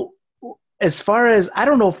 So as far as, I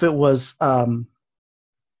don't know if it was.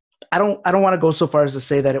 I don't want to go so far as to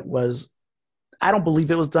say that it was. I don't believe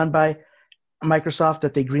it was done by Microsoft,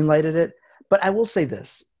 that they greenlighted it. But I will say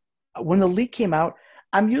this: when the leak came out,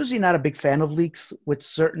 I'm usually not a big fan of leaks with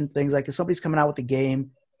certain things. Like if somebody's coming out with a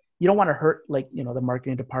game, you don't want to hurt the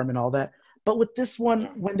marketing department, all that. But with this one,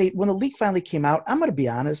 when the leak finally came out, I'm gonna be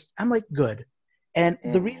honest, I'm like good. And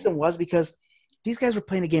the reason was because these guys were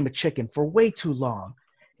playing a game of chicken for way too long.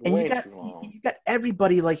 And Way too long. you got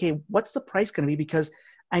everybody like, hey, what's the price gonna be? Because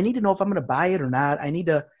I need to know if I'm gonna buy it or not. I need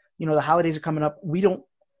to, the holidays are coming up. We don't,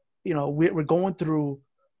 we're going through,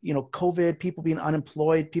 COVID, people being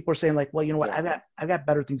unemployed. People are saying like, well, you know what, I've got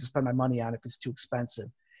better things to spend my money on if it's too expensive.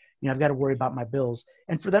 I've got to worry about my bills.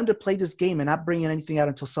 And for them to play this game and not bring in anything out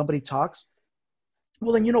until somebody talks,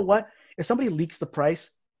 well, then you know what? If somebody leaks the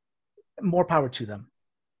price, more power to them.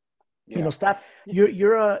 Yeah. Stop.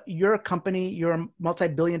 You're a company. You're a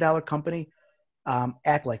multi-billion-dollar company.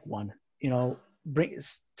 Act like one.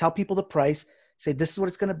 Tell people the price. Say this is what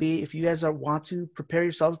it's going to be. If you guys want to prepare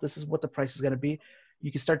yourselves, this is what the price is going to be.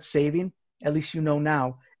 You can start saving. At least you know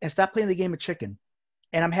now, and stop playing the game of chicken.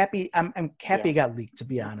 And I'm happy. I'm happy it got leaked, to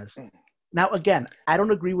be honest. Now, again, I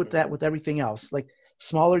don't agree with that with everything else. Like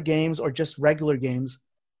smaller games or just regular games,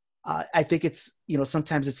 I think it's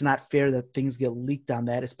sometimes it's not fair that things get leaked on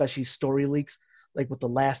that, especially story leaks, like with The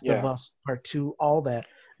Last of Us Part 2, all that.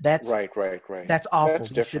 That's right. That's awful. That's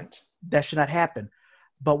different. That should not happen.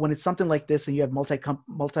 But when it's something like this, and you have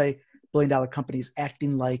multi-billion-dollar companies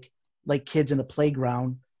acting like kids in a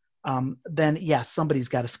playground, then somebody's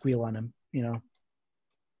got to squeal on them.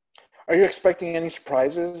 Are you expecting any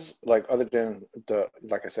surprises, like other than the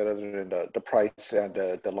price and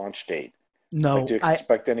the launch date? No. Like, do you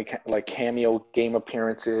expect any like cameo game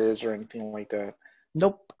appearances or anything like that?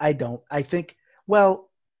 Nope, I don't. I think, well,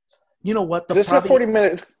 you know what? This is a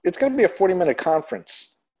 40-minute. It's going to be a 40-minute conference.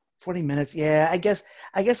 40 minutes, yeah. I guess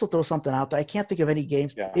they'll throw something out there. I can't think of any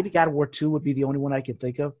games. Yeah. Maybe God of War 2 would be the only one I can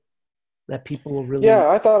think of that people will really. Yeah,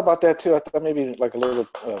 I thought about that too. I thought maybe like a little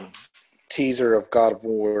teaser of God of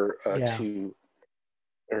War 2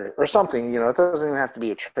 or something. It doesn't even have to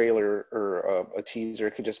be a trailer or a teaser.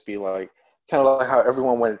 It could just be like kind of like how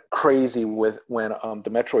everyone went crazy with when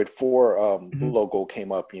the Metroid 4 logo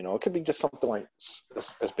came up. It could be just something like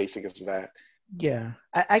as basic as that. Yeah,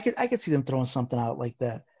 I could see them throwing something out like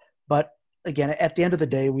that. But again, at the end of the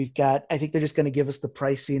day, I think they're just going to give us the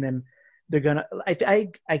pricing, and they're going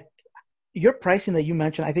to, your pricing that you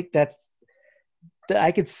mentioned, I think that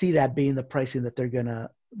I could see that being the pricing that they're going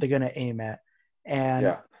to aim at. And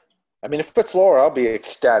yeah, I mean, if it's lower, I'll be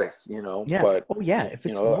ecstatic, Yeah. But if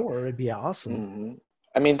it's lower, it'd be awesome. Mm-hmm.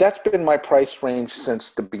 I mean, that's been my price range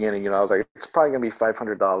since the beginning. I was like, it's probably going to be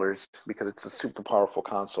 $500 because it's a super powerful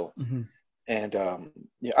console. Mm-hmm. And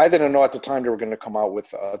I didn't know at the time they were going to come out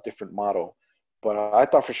with a different model, but I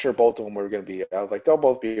thought for sure both of them were going to be. I was like, they'll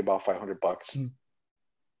both be about $500. Mm-hmm.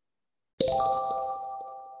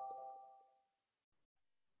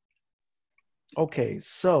 Okay,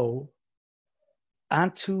 so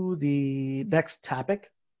on to the next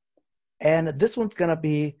topic, and this one's going to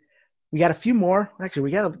be. We got a few more. Actually,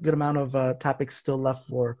 we got a good amount of topics still left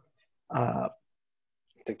for.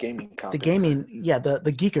 The gaming topics. The gaming,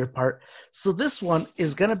 the geeker part. So this one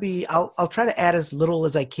is going to be, I'll try to add as little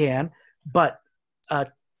as I can, but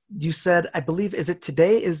you said, I believe, is it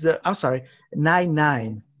today is the, I'm sorry,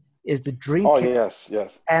 9/9 is the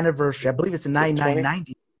Dreamcast anniversary. I believe it's a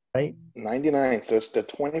 9/9/90, right? 99, so it's the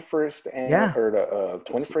 21st or the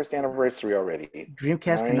 21st anniversary already.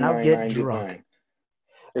 Dreamcast can now get drunk.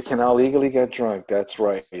 It can now legally get drunk, that's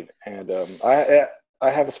right. And I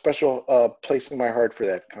have a special place in my heart for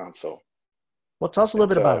that console. Well, tell us a little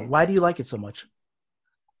bit about it. Why do you like it so much?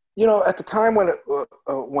 At the time when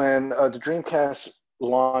the Dreamcast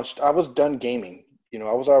launched, I was done gaming.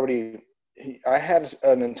 I had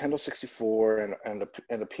a Nintendo 64 and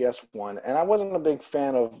a PS1, and I wasn't a big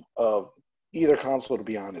fan of either console, to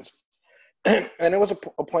be honest. And it was a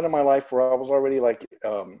point in my life where I was already like,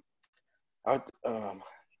 I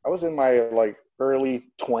was in my like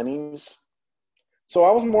early 20s. So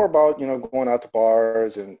I was more about, going out to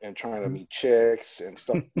bars and trying to meet chicks and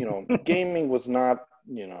stuff. Gaming was not,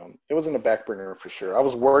 it was in the back burner for sure. I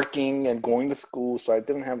was working and going to school, so I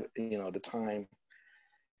didn't have, the time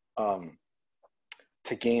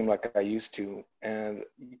to game like I used to. And,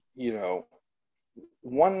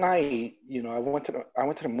 one night, I went to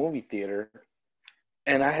the movie theater,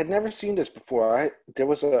 and I had never seen this before. There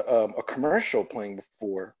was a commercial playing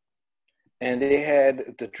before. And they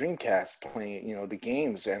had the Dreamcast playing, the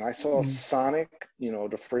games, and I saw Sonic,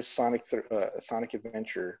 the first Sonic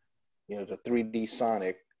Adventure, the 3D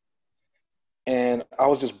Sonic, and I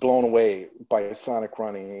was just blown away by Sonic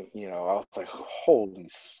running. I was like, holy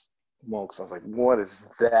smokes! I was like, what is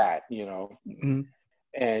that? Mm-hmm.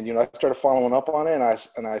 And I started following up on it,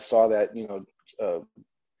 and I saw that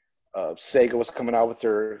Sega was coming out with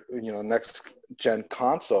their next gen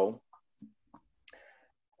console.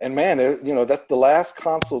 And man, that's the last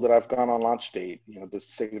console that I've gone on launch date. The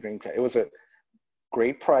Sega Dreamcast. It was a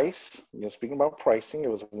great price. Speaking about pricing, it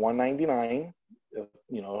was $199.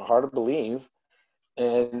 Hard to believe.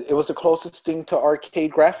 And it was the closest thing to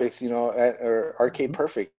arcade graphics, or arcade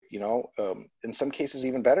perfect. In some cases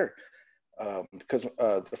even better. Because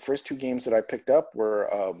the first two games that I picked up were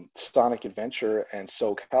Sonic Adventure and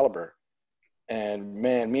Soul Calibur. And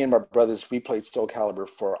man, me and my brothers, we played Soul Calibur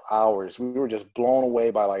for hours. We were just blown away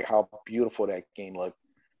by like how beautiful that game looked.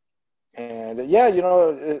 And yeah,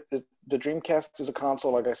 the Dreamcast is a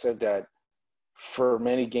console, like I said, that for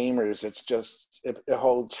many gamers, it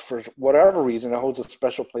holds, for whatever reason, it holds a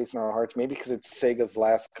special place in our hearts. Maybe because it's Sega's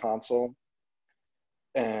last console.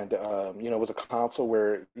 And, it was a console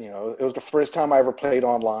where, it was the first time I ever played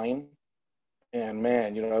online. And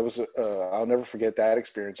man, it was, I'll never forget that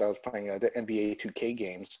experience. I was playing the NBA 2K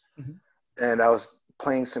games, and I was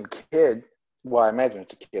playing some kid. Well, I imagine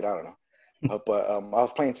it's a kid. I don't know. But I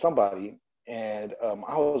was playing somebody, and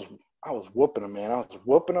I was whooping him, man. I was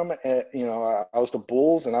whooping him, and, I was the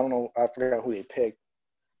Bulls, and I don't know, I forgot who they picked.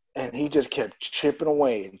 And he just kept chipping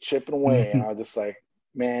away. And I was just like,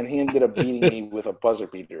 man, he ended up beating me with a buzzer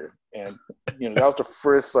beater. And, that was the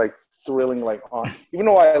first, like, thrilling, like, even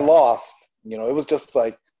though I lost, it was just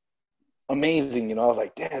like amazing. I was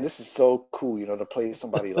like, damn, this is so cool, to play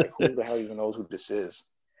somebody like, who the hell even knows who this is?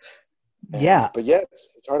 Yeah. But yeah,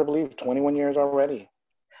 it's hard to believe, 21 years already.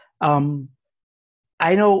 I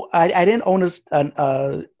know I didn't own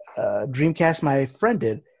a Dreamcast. My friend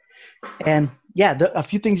did. And yeah, a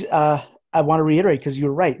few things I want to reiterate, because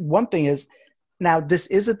you're right. One thing is, now this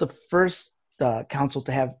isn't the first console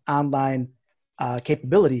to have online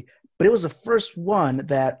capability, but it was the first one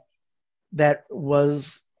that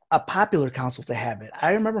was a popular console to have it.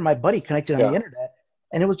 I remember my buddy connected on the internet,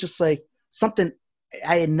 and it was just like something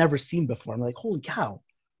I had never seen before. I'm like, holy cow,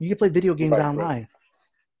 you can play video games online.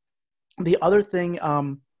 Right. The other thing,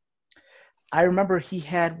 I remember he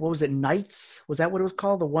had, what was it, Knights? Was that what it was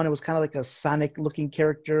called? The one, it was kind of like a Sonic-looking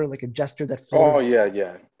character, like a jester that floated. Oh,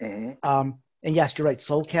 yeah. Mm-hmm. And yes, you're right,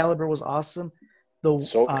 Soul Calibur was awesome.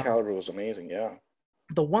 Soul Calibur was amazing, yeah.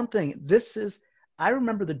 The one thing, I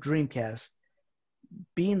remember the Dreamcast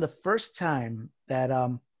being the first time that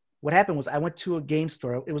what happened was I went to a game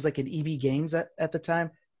store. It was like an EB Games at the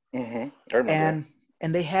time. Mm-hmm. I remember.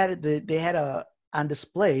 And they had on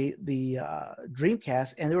display the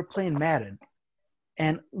Dreamcast, and they were playing Madden.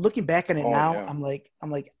 And looking back on it now, yeah. I'm like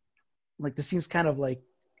this seems kind of like,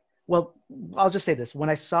 well, I'll just say this: when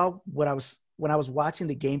I was watching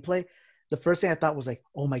the gameplay, the first thing I thought was like,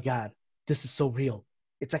 oh my God, this is so real.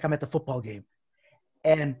 It's like I'm at the football game.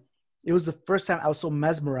 And it was the first time I was so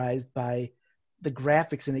mesmerized by the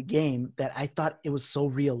graphics in the game that I thought it was so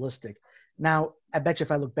realistic. Now, I bet you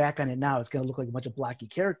if I look back on it now, it's going to look like a bunch of blocky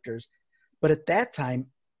characters. But at that time,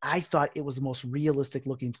 I thought it was the most realistic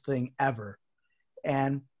looking thing ever.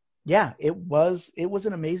 And yeah, it was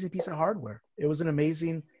an amazing piece of hardware. It was an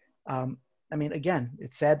amazing, again,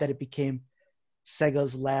 it's sad that it became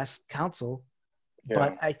Sega's last console,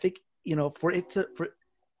 but I think,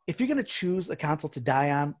 if you're going to choose a console to die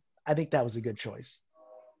on, I think that was a good choice.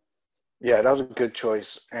 Yeah, that was a good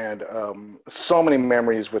choice, and so many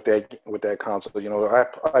memories with that console.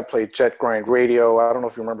 I played Jet Grind Radio. I don't know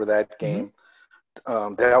if you remember that game.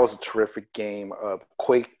 Mm-hmm. That was a terrific game.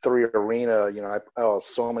 Quake 3 Arena. I was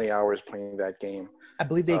so many hours playing that game. I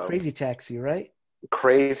believe they had Crazy Taxi, right?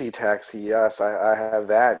 Crazy Taxi, yes, I have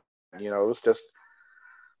that. It was just.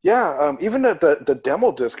 Yeah, even the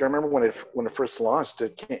demo disc. I remember when it first launched.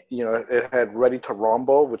 It had Ready to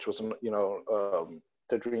Rumble, which was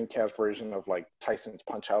the Dreamcast version of like Tyson's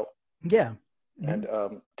Punch Out. Yeah. Mm-hmm.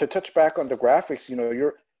 And to touch back on the graphics,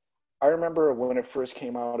 I remember when it first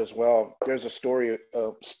came out as well. There's a story.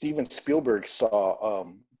 Steven Spielberg saw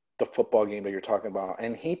the football game that you're talking about,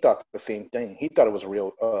 and he thought the same thing. He thought it was a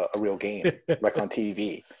real game, like on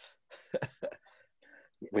TV.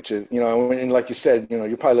 Which is, and like you said,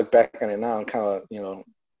 you probably look back on it now and kind of,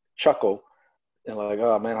 chuckle and like,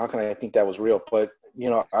 oh man, how can I think that was real? But,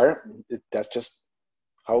 that's just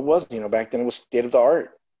how it was, back then it was state of the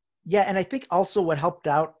art. Yeah. And I think also what helped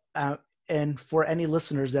out, and for any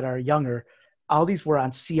listeners that are younger, all these were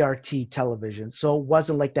on CRT television. So it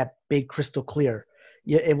wasn't like that big crystal clear.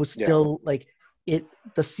 It was still like the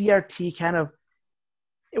CRT kind of,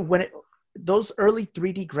 those early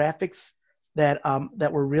 3D graphics that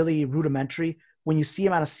were really rudimentary, when you see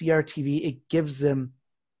them on a CRTV, it gives them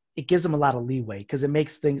a lot of leeway, because it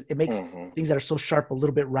makes things that are so sharp a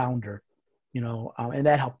little bit rounder, and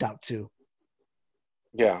that helped out too.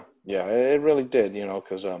 Yeah, it really did,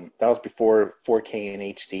 because that was before 4K and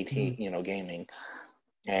HD, gaming.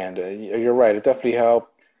 And you're right, it definitely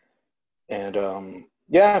helped. And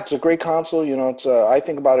yeah, it's a great console. It's I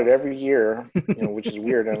think about it every year, which is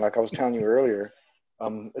weird. And like I was telling you earlier,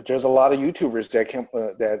 there's a lot of YouTubers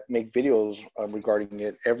that make videos regarding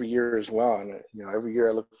it every year as well. And every year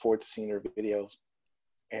I look forward to seeing their videos.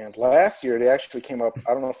 And last year they actually came up.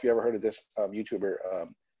 I don't know if you ever heard of this YouTuber,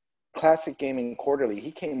 Classic Gaming Quarterly.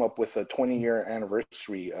 He came up with a 20-year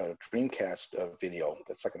anniversary Dreamcast video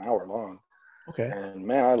that's like an hour long. Okay. And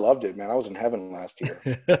man, I loved it, man. I was in heaven last year.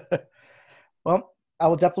 Well, I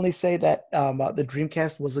will definitely say that the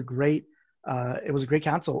Dreamcast was it was a great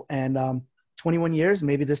console, and 21 years.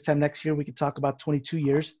 Maybe this time next year we could talk about 22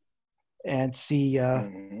 years and see,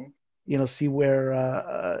 Mm-hmm. see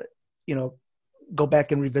where, you know, go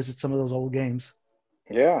back and revisit some of those old games.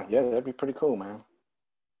 Yeah, that'd be pretty cool, man.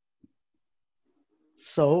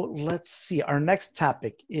 So let's see. Our next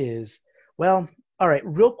topic is, well, all right,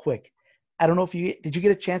 real quick. I don't know if did you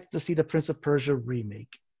get a chance to see the Prince of Persia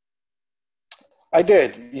remake? I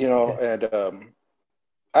did, Okay. and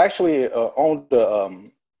I actually owned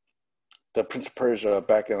the Prince of Persia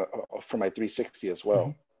back for my 360 as Hmm.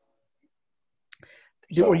 well.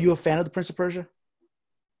 Were So you a fan of the Prince of Persia?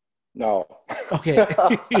 no, Okay.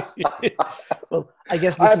 Well, I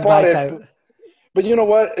guess this I is my bought it, time. but you know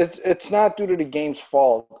what? It's not due to the game's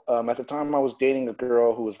fault. At the time, I was dating a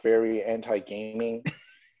girl who was very anti-gaming,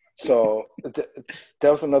 so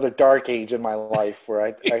that was another dark age in my life where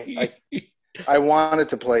I wanted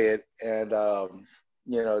to play it, and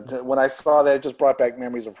when I saw that, it just brought back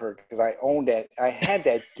memories of her because I owned that. I had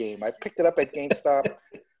that game. I picked it up at GameStop,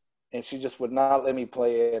 and she just would not let me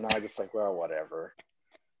play it, and I was just like, well, whatever.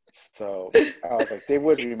 So I was like, they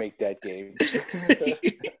would remake that game.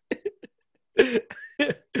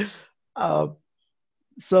 um,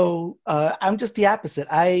 I'm just the opposite.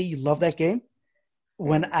 I love that game.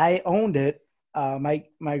 When Mm. I owned it,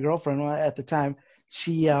 my girlfriend at the time,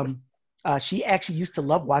 she she actually used to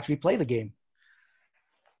love watch me play the game,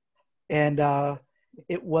 and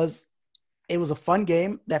it was it was a fun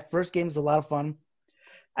game. That first game is a lot of fun.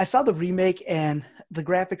 I saw the remake, and the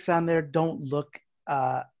graphics on there don't look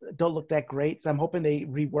that great. So I'm hoping they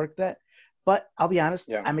rework that. But I'll be honest,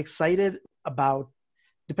 Yeah. I'm excited about,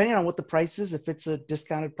 depending on what the price is. If it's a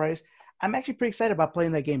discounted price, I'm actually pretty excited about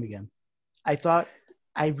playing that game again. I thought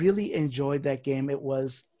I really enjoyed that game.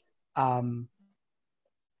 Um,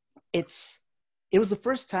 it's it was the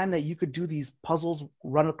first time that you could do these puzzles,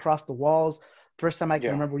 run across the walls. First time I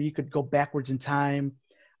can Yeah. remember where you could go backwards in time.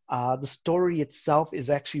 The story itself is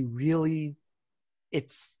actually really,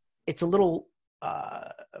 it's a little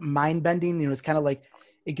mind bending. It's kind of like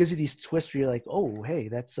it gives you these twists where you're like, oh, hey,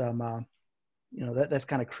 that's that's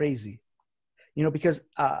kind of crazy. Because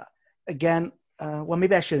again, well,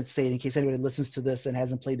 maybe I shouldn't say it in case anybody listens to this and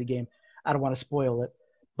hasn't played the game. I don't want to spoil it,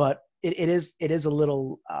 but it is a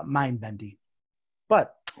little mind bendy.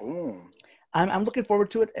 But Mm. I'm looking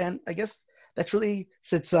forward to it, and I guess that's really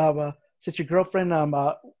since your girlfriend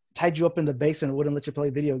tied you up in the basement and wouldn't let you play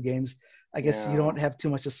video games. I guess you Yeah. don't have too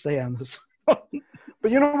much to say on this.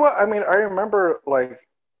 But you know what? I mean, I remember like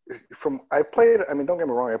I played. I mean, don't get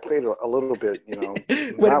me wrong. I played a little bit.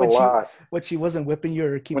 when Not a when she lot. when she wasn't whipping you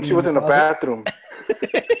or When keeping she you in was the in the closet. bathroom,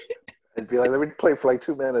 I'd be like, "Let me play for like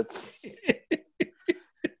 2 minutes."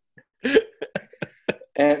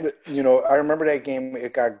 And I remember that game.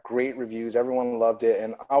 It got great reviews. Everyone loved it,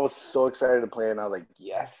 and I was so excited to play it. And I was like,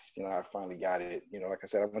 "Yes, I finally got it." Like I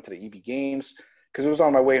said, I went to the EB Games because it was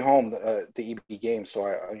on my way home. The EB Games, so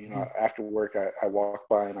after work, I walked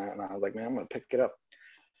by and I was like, "Man, I'm gonna pick it up."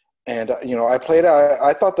 And I played.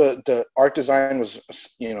 I thought the art design was,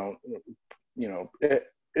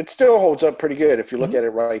 it still holds up pretty good if you look Mhm. at it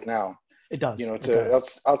right now. It does. It's It a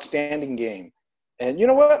does. outstanding game. And you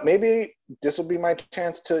know what? Maybe this will be my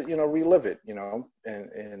chance to relive it. In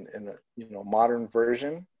a modern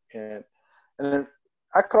version, and then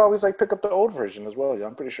I could always like pick up the old version as well.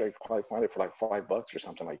 I'm pretty sure I could probably find it for like $5 or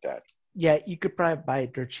something like that. Yeah, you could probably buy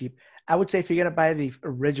it dirt cheap. I would say if you're gonna buy the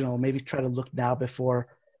original, maybe try to look now before,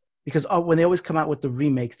 because when they always come out with the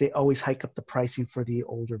remakes, they always hike up the pricing for the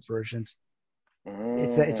older versions.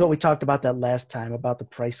 It's what Mm. we talked about that last time about the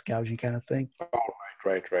price gouging kind of thing. Oh,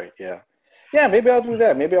 right, yeah. Yeah, maybe I'll do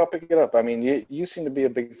that. Maybe I'll pick it up. I mean, you seem to be a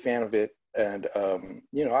big fan of it, and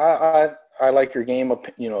I like your game,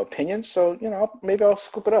 opinions. So maybe I'll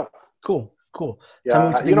scoop it up. Cool, cool. Tell me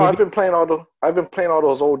what Yeah, you think. I've been playing all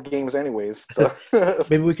those old games anyways. So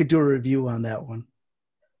Maybe we could do a review on that one.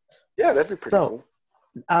 yeah, that'd be pretty So, cool.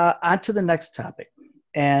 on to the next topic,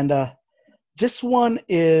 and this one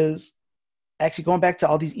is actually going back to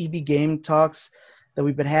all these EB game talks that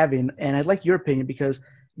we've been having, and I'd like your opinion because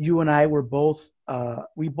you and I were both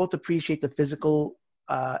we both appreciate the physical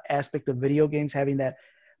aspect of video games, having that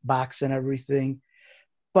box and everything.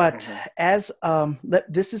 But as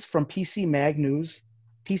this is from PC Mag News,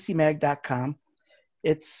 PCMag.com.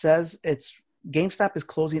 It says GameStop is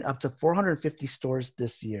closing up to 450 stores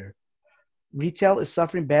this year. Retail is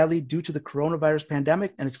suffering badly due to the coronavirus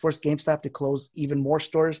pandemic, and it's forced GameStop to close even more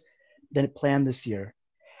stores than it planned this year.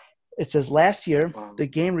 It says last year, the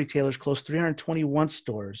game retailers closed 321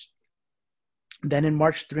 stores. Then in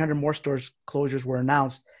March, 300 more stores closures were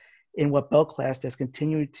announced in what Bell classed as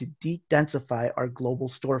continuing to de-densify our global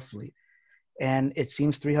store fleet. And it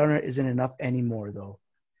seems 300 isn't enough anymore, though.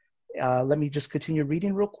 Let me just continue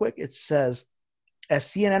reading real quick. It says, as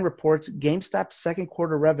CNN reports, GameStop's second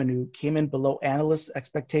quarter revenue came in below analysts'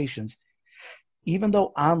 expectations, even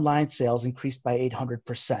though online sales increased by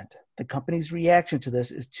 800%. The company's reaction to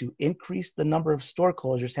this is to increase the number of store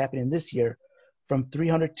closures happening this year from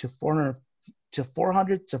 300 to 400 to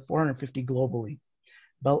 450 globally.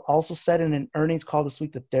 Bell also said in an earnings call this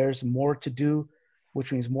week that there's more to do,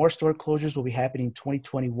 which means more store closures will be happening in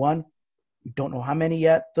 2021. We don't know how many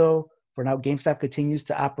yet, though. For now, GameStop continues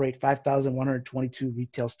to operate 5,122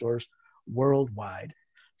 retail stores worldwide.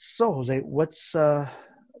 So, Jose, what's your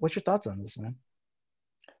thoughts on this, man?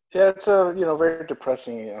 Yeah, it's very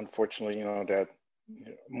depressing. Unfortunately, that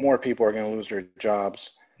more people are going to lose their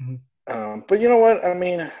jobs. Mm-hmm. But you know what? I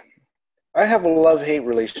mean, I have a love-hate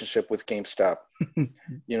relationship with GameStop.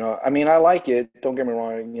 I like it. Don't get me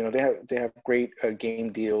wrong. They have great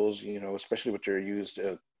game deals. Especially with their used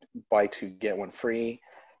buy two get one free.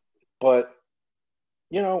 But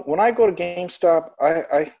when I go to GameStop,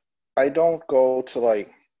 I don't go to,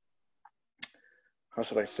 like, how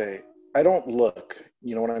should I say? I don't look.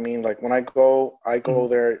 You know what I mean? Like, when I go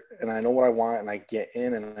there and I know what I want and I get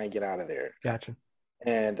in and I get out of there. Gotcha.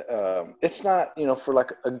 And it's not, for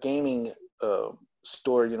like a gaming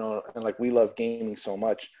store, and like we love gaming so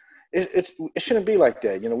much. It shouldn't be like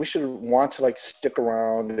that. We should want to, like, stick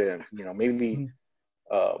around and, maybe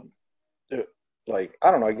like, I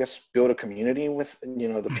don't know, I guess build a community with,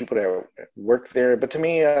 the people that work there. But to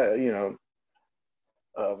me, they're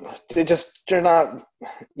not,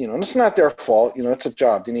 it's not their fault. It's a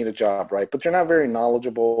job. They need a job, right? But they're not very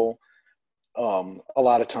knowledgeable. A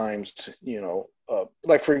lot of times,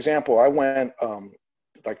 like, for example, I went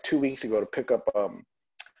like 2 weeks ago to pick up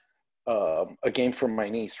a game for my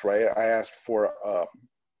niece, right? I asked for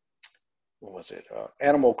what was it?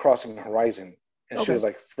 Animal Crossing Horizon, and okay.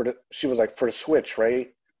 she was like for the Switch,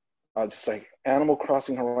 right? I was just like, Animal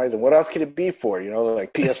Crossing Horizon. What else could it be for?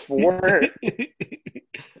 Like PS4.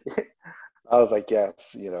 I was like,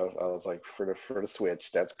 yes. I was like, for the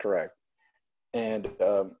Switch. That's correct. And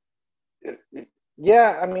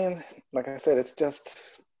yeah, I mean, like I said, it's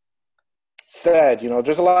just sad.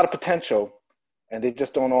 There's a lot of potential, and they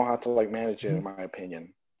just don't know how to, like, manage it, in my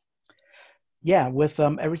opinion. Yeah, with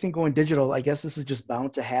everything going digital, I guess this is just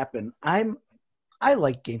bound to happen. I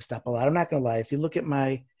like GameStop a lot. I'm not gonna lie. If you look at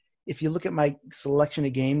my selection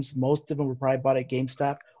of games, most of them were probably bought at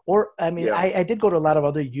GameStop. Or I mean, Yeah. I did go to a lot of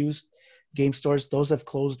other used game stores. Those have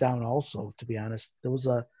closed down also, to be honest. There was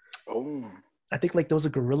I think, like, there was a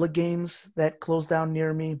Guerrilla Games that closed down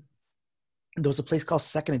near me. There was a place called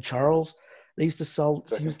Second and Charles. They used to sell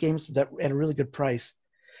used games that at a really good price.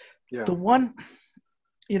 Yeah. The one,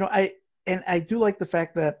 I do like the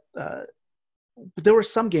fact that there were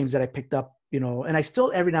some games that I picked up, and I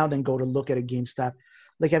still every now and then go to look at a GameStop.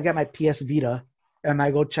 Like, I've got my PS Vita, and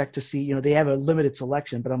I go check to see, they have a limited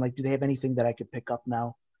selection, but I'm like, do they have anything that I could pick up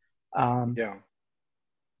now? Yeah.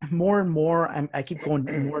 More and more, I keep going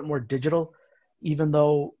more and more digital, even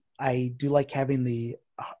though I do like having the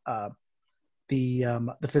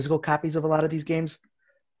physical copies of a lot of these games.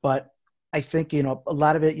 But I think, a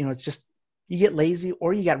lot of it, it's just you get lazy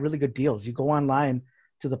or you got really good deals. You go online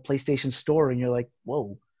to the PlayStation Store and you're like,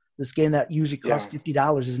 whoa, this game that usually costs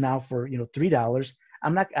 $50 is now for, $3.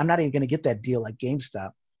 I'm not even going to get that deal at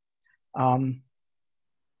GameStop.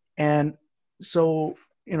 And so,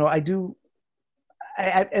 I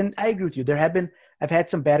agree with you. I've had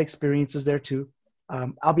some bad experiences there too.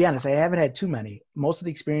 I'll be honest, I haven't had too many. Most of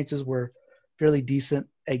the experiences were fairly decent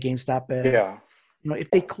at GameStop. And,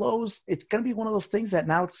 if they close, it's going to be one of those things that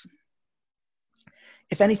now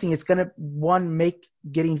if anything, it's going to, make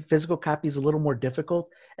getting physical copies a little more difficult,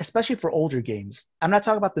 especially for older games. I'm not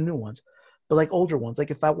talking about the new ones, but like older ones.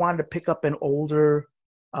 Like, if I wanted to pick up an older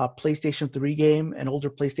PlayStation 3 game, an older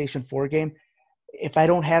PlayStation 4 game, if I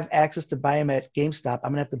don't have access to buy them at GameStop,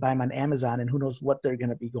 I'm going to have to buy them on Amazon, and who knows what they're going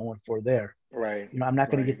to be going for there. Right. I'm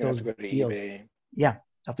not going to get those deals. eBay. Yeah, I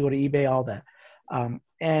have to go to eBay, all that.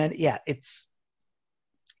 And yeah,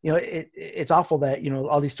 it's awful that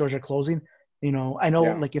all these stores are closing. I know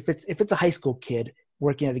Yeah. like if it's a high school kid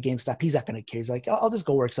working at a GameStop, he's not going to care. He's like, I'll just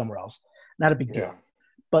go work somewhere else. Not a big Yeah. deal.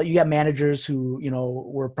 But you got managers who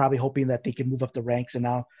were probably hoping that they could move up the ranks, and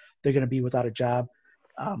now they're going to be without a job.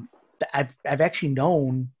 Um, I've actually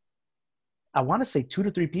known, I want to say 2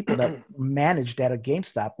 to 3 people that managed at a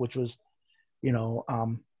GameStop, you know,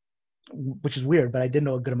 um, which is weird, but I did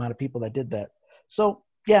know a good amount of people that did that. So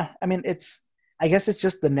yeah, I mean, I guess it's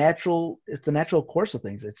just it's the natural course of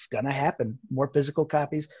things. It's gonna happen. More physical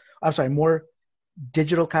copies. I'm sorry, more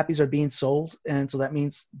digital copies are being sold, and so that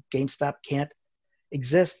means GameStop can't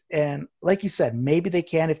exist. And like you said, maybe they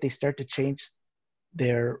can if they start to change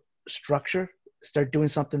their structure, start doing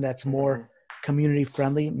something that's Mm-hmm. more community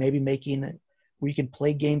friendly, maybe making it where you can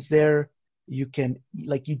play games there. You can,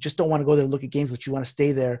 like, you just don't want to go there and look at games, but you want to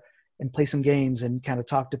stay there and play some games and kind of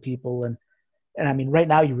talk to people. And I mean, right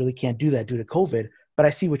now you really can't do that due to COVID, but I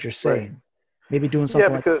see what you're Right. saying. Maybe doing Yeah,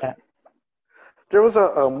 something like because that. there was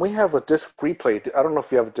we have a disc replay. I don't know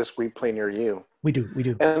if you have a disc replay near you. We do.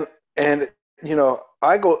 And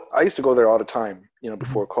I used to go there all the time, Mhm.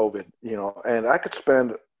 before COVID, and I could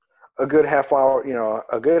spend a good half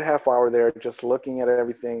hour, there just looking at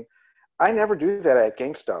everything. I never do that at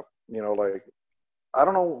GameStop. Like, I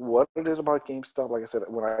don't know what it is about GameStop. Like I said,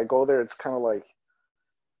 when I go there, it's kind of like,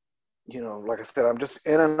 like I said, I'm just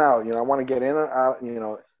in and out. I want to get in and out.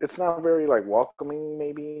 It's not very like welcoming.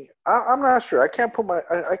 Maybe I'm not sure. I can't put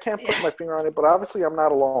Yeah. my finger on it, but obviously I'm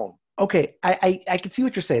not alone. Okay, I can see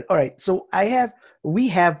what you're saying. All right, so we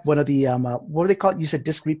have one of the what do they call it? You said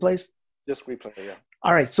disc replays. Just replay, yeah.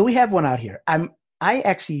 All right, so we have one out here. I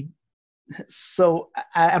actually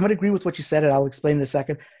I'm going to agree with what you said, and I'll explain in a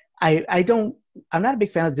second. I don't I'm not a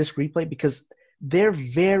big fan of disc replay because they're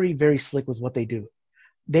very very slick with what they do.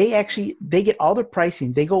 They get all their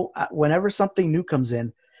pricing. They go whenever something new comes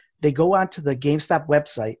in, they go onto the GameStop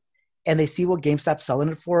website and they see what GameStop's selling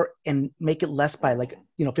it for and make it less by like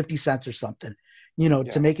Mm-hmm. 50 cents or something, to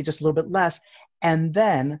Yeah. make it just a little bit less. And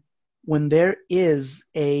then when there is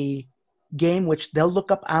a game which they'll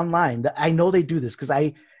look up online, I know they do this because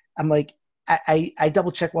I'm like I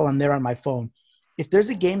double check while I'm there on my phone. If there's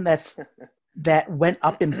a game that went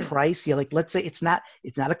up in price, yeah, like let's say it's not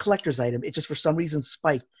a collector's item, it just for some reason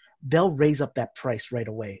spiked, they'll raise up that price right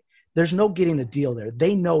away. There's no getting a deal there.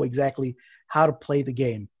 They know exactly how to play the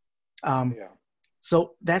game. Um, Yeah.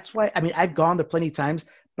 so that's why, I mean, I've gone there plenty of times,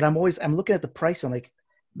 but I'm looking at the price. I'm like,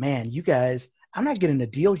 man, you guys, I'm not getting a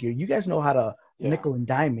deal here. You guys know how to Yeah. nickel and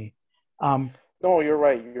dime me. Um, No, you're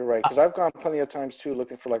right. You're right. uh, Because I've gone plenty of times too,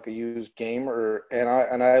 looking for like a used game,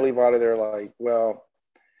 and I leave out of there like, well,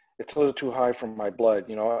 it's a little too high for my blood,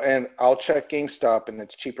 And I'll check GameStop, and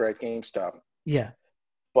it's cheaper at GameStop. yeah,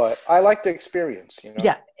 But I like the experience.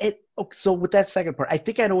 yeah. So with that second part, I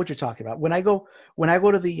think I know what you're talking about. When I go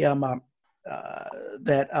to the uh,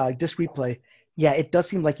 that disc replay, yeah, it does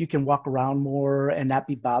seem like you can walk around more and not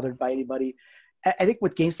be bothered by anybody. I think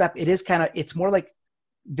with GameStop, it's more like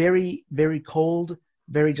very very cold,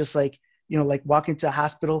 very just like like walking to a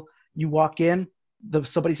hospital. You walk in,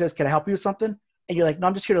 somebody says, "Can I help you with something?" And you're like, "No,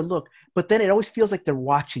 I'm just here to look." But then it always feels like they're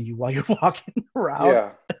watching you while you're walking around.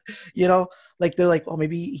 Yeah. you know, like they're like, oh,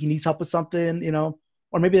 maybe he needs help with something,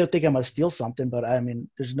 or maybe they'll think I'm gonna steal something. But I mean,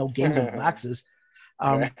 there's no games in the boxes.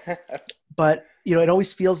 Right. Um, but it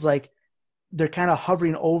always feels like they're kind of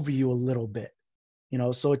hovering over you a little bit.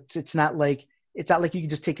 So it's not like you can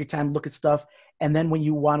just take your time, look at stuff, and then when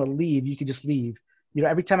you want to leave, you can just leave.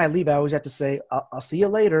 Every time I leave, I always have to say, I'll see you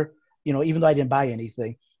later. Even though I didn't buy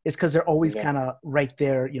anything, it's because they're always Yeah. kind of right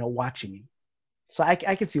there, watching you. So I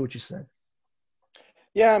can see what you said.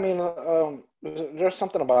 Yeah. I mean, there's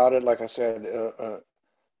something about it. Like I said,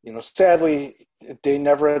 sadly, they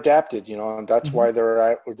never adapted. And that's Hmm. why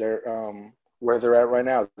they're where they're at right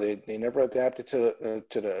now. They never adapted to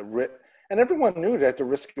the and everyone knew that the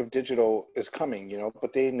risk of digital is coming.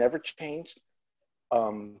 But they never changed.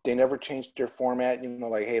 They never changed their format.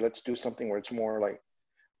 Like, hey, let's do something where it's more like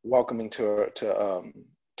welcoming to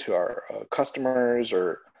our customers,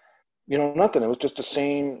 or nothing. It was just the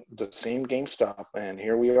same GameStop, and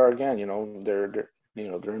here we are again.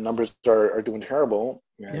 Their numbers are doing terrible,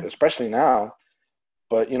 Yeah. especially now.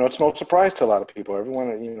 But it's no surprise to a lot of people. Everyone,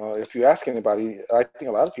 if you ask anybody, I think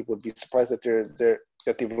a lot of people would be surprised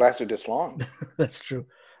that they've lasted this long. That's true.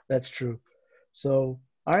 That's true. So,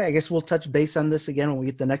 all right, I guess we'll touch base on this again when we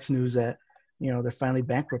get the next news that, they're finally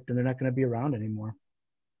bankrupt and they're not going to be around anymore.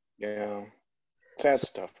 Yeah, sad So,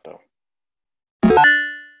 stuff though.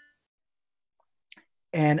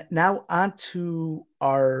 and now on to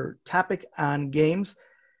our topic on games.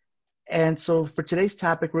 And so for today's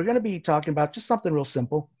topic, we're going to be talking about just something real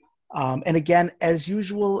simple. And again, as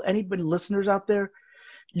usual, anybody listeners out there,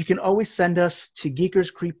 you can always send us to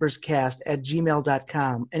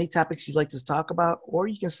geekerscreeperscast@gmail.com any topics you'd like to talk about, or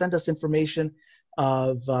you can send us information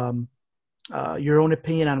of your own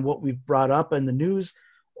opinion on what we've brought up in the news,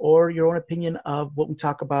 or your own opinion of what we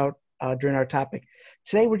talk about during our topic.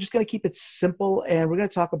 Today, we're just going to keep it simple, and we're going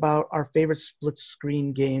to talk about our favorite split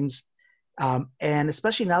screen games. And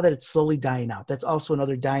especially now that it's slowly dying out, that's also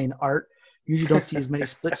another dying art. You usually don't see as many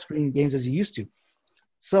split screen games as you used to.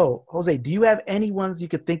 So, Jose, do you have any ones you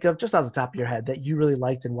could think of just off the top of your head that you really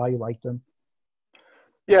liked and why you liked them?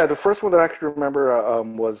 Yeah, the first one that I could remember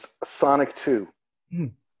was Sonic 2.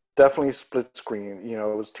 Definitely split screen. You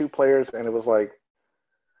know, it was two players, and it was like,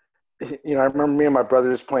 you know, I remember me and my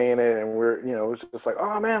brothers playing it, and it was just like,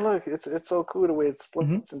 oh man, look, it's so cool the way it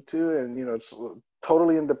splits in two, and you know, it's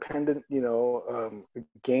totally independent,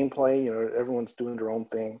 gameplay. You know, everyone's doing their own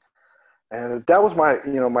thing, and that was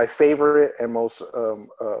my favorite and most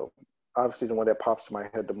obviously the one that pops to my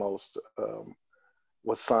head the most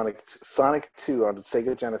was Sonic 2 on the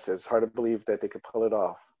Sega Genesis. Hard to believe that they could pull it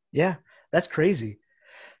off. Yeah, that's crazy.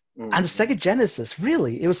 On the Sega Genesis,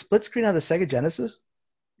 really? It was split screen on the Sega Genesis?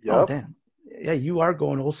 Yep. Oh, damn. Yeah, you are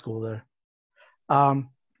going old school there.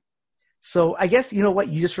 So I guess, you know what,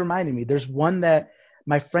 you just reminded me. There's one that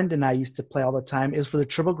my friend and I used to play all the time. It was for the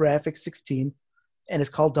TurboGrafx 16, and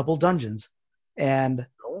it's called Double Dungeons. And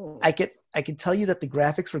I could tell you that the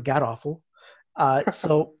graphics were god-awful.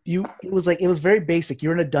 So it was very basic.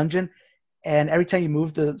 You're in a dungeon, and every time you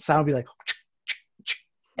move, the sound would be like,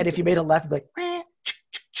 and if you made a left, it'd be like,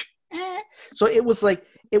 so it was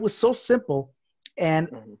so simple,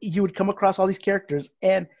 and you would come across all these characters,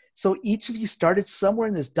 and so each of you started somewhere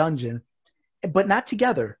in this dungeon, but not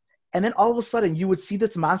together. And then all of a sudden, you would see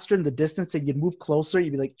this monster in the distance, and you'd move closer.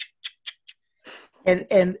 You'd be like,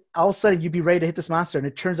 and all of a sudden, you'd be ready to hit this monster, and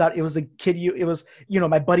it turns out it was the kid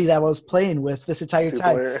my buddy that I was playing with this entire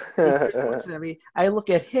time. I look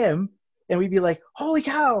at him, and we'd be like, holy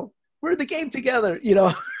cow, we're in the game together, you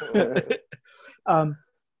know.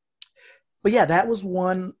 But yeah, that was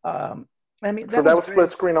one. So that was split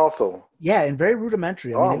screen also. Yeah, and very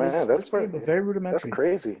rudimentary. That's very rudimentary. That's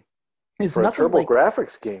crazy. It's for a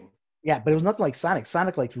TurboGrafx game. Yeah, but it was nothing like Sonic.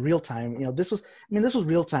 Sonic like real time. You know, this was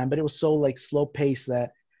real time, but it was so like slow paced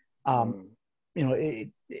that,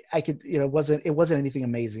 it wasn't anything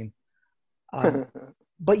amazing.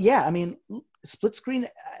 But yeah, split screen.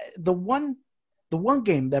 The one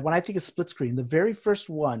game that when I think of split screen, the very first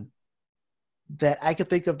one that I could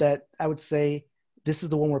think of that I would say this is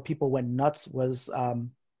the one where people went nuts was.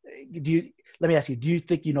 Let me ask you, do you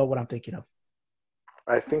think you know what I'm thinking of?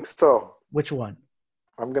 I think so. Which one?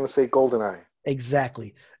 I'm going to say GoldenEye.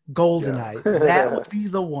 Exactly. GoldenEye. Yeah. That would be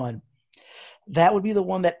the one. That would be the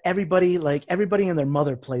one that everybody and their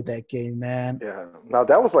mother played that game, man. Yeah. Now,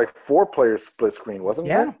 that was like 4-player split screen, wasn't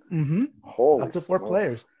it? Yeah. Mm-hmm. Holy up to 4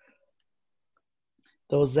 players.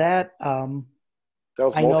 There was that. That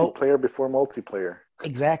was multiplayer before multiplayer.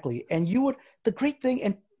 Exactly. And the great thing,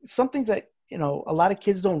 and some things that, a lot of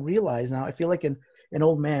kids don't realize now, I feel like an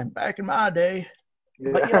old man, back in my day.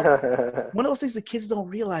 Yeah. But, one of those things that kids don't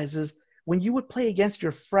realize is when you would play against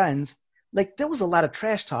your friends, like there was a lot of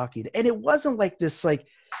trash talking. And it wasn't like this,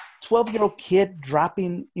 12-year-old kid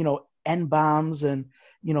dropping, N-bombs and,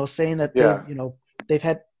 saying that they've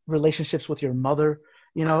had relationships with your mother.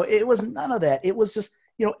 It was none of that. It was just,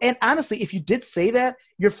 and honestly, if you did say that,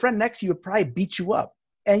 your friend next to you would probably beat you up.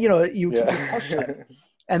 And, you keep your mouth shut.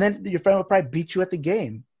 And then your friend would probably beat you at the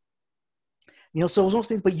game. So it was those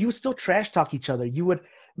things, but you would still trash talk each other. You would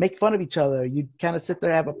make fun of each other. You'd kind of sit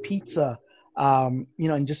there, have a pizza,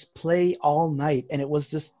 and just play all night. And it was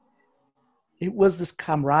this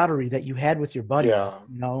camaraderie that you had with your buddies,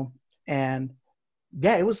 and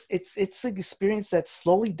yeah, it's an experience that's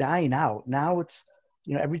slowly dying out. Now it's,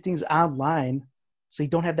 everything's online. So you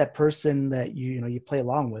don't have that person that you play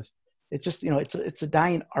along with. It's just, it's a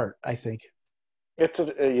dying art, I think. It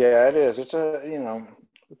is. It's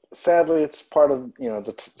sadly, it's part of,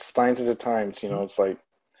 the signs of the times. It's like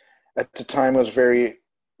at the time it was very,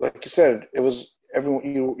 like you said, it was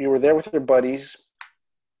everyone, you were there with your buddies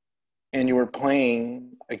and you were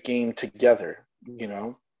playing a game together, even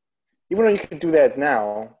though you can do that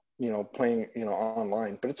now, playing,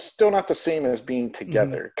 online, but it's still not the same as being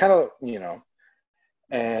together. Kind of,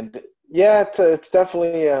 and yeah, it's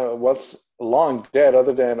definitely what's long dead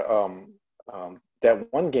other than that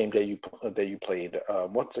one game that you played,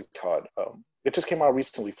 what's it called? It just came out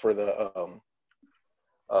recently for the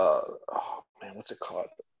what's it called?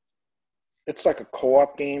 It's like a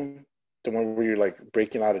co-op game. The one where you're like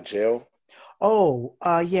breaking out of jail? Oh,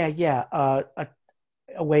 yeah.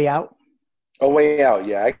 A Way Out. A Way Out,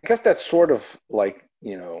 yeah. I guess that's sort of like,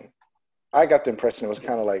 I got the impression it was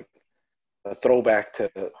kind of like a throwback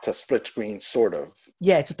to split screen, sort of.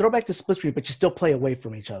 Yeah, it's a throwback to Split Screen, but you still play away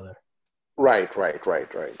from each other. Right. You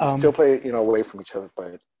still play, away from each other,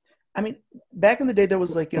 but I mean, back in the day, there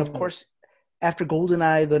was like, of course, after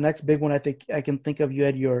GoldenEye, the next big one I think I can think of, you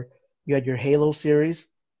had your Halo series.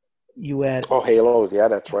 You had Halo, yeah,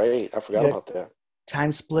 that's right. I you forgot had about that.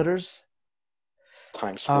 Time Splitters.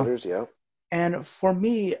 Time Splitters, yeah. And for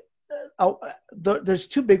me, there's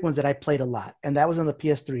two big ones that I played a lot, and that was on the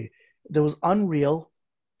PS3. There was Unreal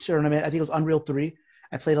Tournament. I think it was Unreal 3.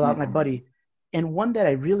 I played a lot with my buddy. And one that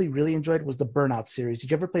I really, really enjoyed was the Burnout series. Did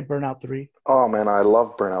you ever play Burnout 3? Oh, man, I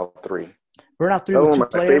love Burnout 3. Burnout 3 That's with one two of my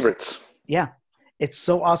players. favorites. Yeah. It's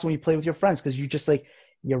so awesome when you play with your friends because you just like,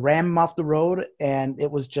 you ram them off the road, and it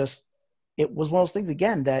was one of those things,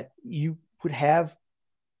 again, that you would have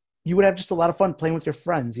just a lot of fun playing with your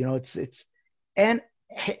friends. And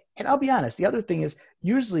I'll be honest, the other thing is,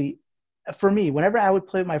 usually for me, whenever I would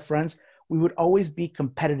play with my friends, we would always be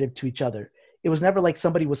competitive to each other. It was never like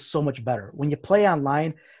somebody was so much better. When you play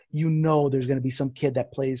online, there's going to be some kid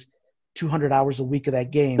that plays 200 hours a week of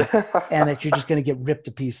that game and that you're just going to get ripped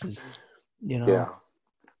to pieces, Yeah.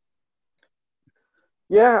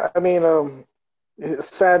 Yeah, I mean,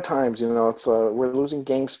 it's sad times, it's we're losing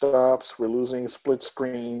GameStops, we're losing split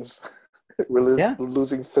screens, we're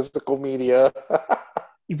losing physical media.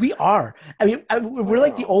 We are. I mean, we're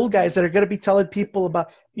like the old guys that are going to be telling people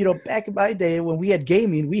about, back in my day when we had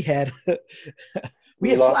gaming, we had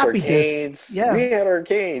we lost floppy arcades. Disks. Yeah. We had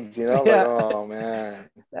arcades, Yeah. like, oh man.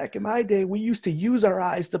 Back in my day, we used to use our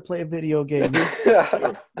eyes to play a video game.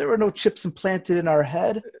 There were no chips implanted in our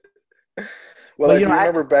head. Well, if you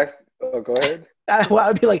remember back, go ahead.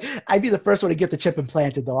 I'd be the first one to get the chip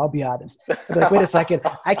implanted, though. I'll be honest. I'd be like, wait a second,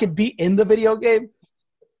 I could be in the video game.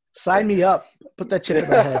 Sign me up. Put that chip in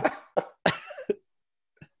my head.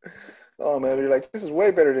 Oh man, you're like, this is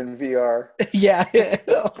way better than VR. Yeah.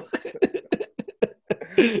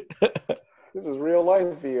 This is real life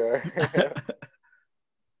VR.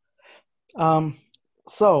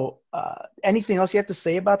 So, anything else you have to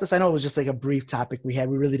say about this? I know it was just like a brief topic we had.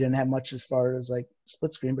 We really didn't have much as far as like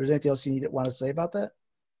split screen, but is there anything else you want to say about that?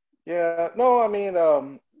 Yeah, no, I mean,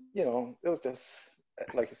 it was just,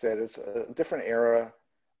 like you said, it's a different era.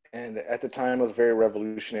 And at the time, it was very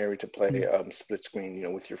revolutionary to play split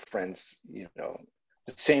screen, with your friends, the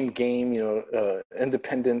same game,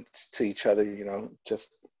 independent to each other,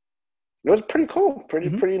 just, it was pretty cool,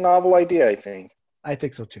 pretty novel idea, I think. I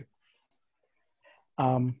think so too.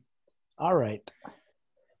 All right.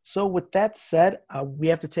 So with that said, we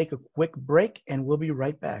have to take a quick break and we'll be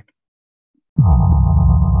right back.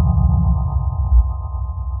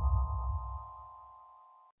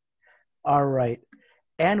 All right.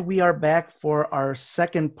 And we are back for our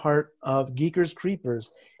second part of Geekers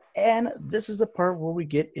Creepers. And this is the part where we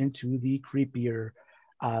get into the creepier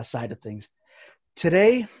side of things.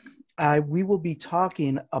 Today, we will be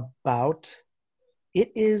talking about,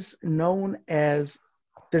 it is known as,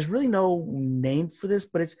 there's really no name for this,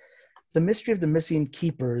 but it's the mystery of the missing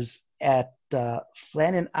keepers at the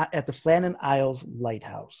Flannan Isles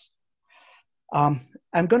Lighthouse. I'm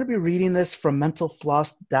going to be reading this from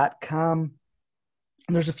mentalfloss.com.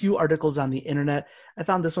 And there's a few articles on the internet. I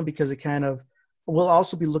found this one because we'll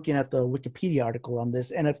also be looking at the Wikipedia article on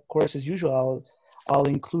this. And of course, as usual, I'll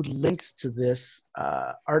include links to this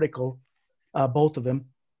article, both of them.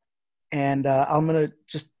 And I'm going to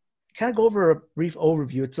just kind of go over a brief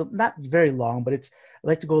overview. It's not very long, but I'd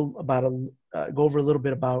like to go over a little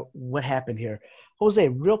bit about what happened here. Jose,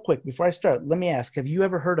 real quick, before I start, let me ask, have you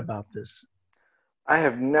ever heard about this? I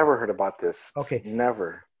have never heard about this. Okay.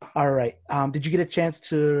 Never. All right. Did you get a chance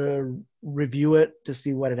to review it to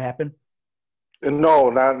see what had happened? No,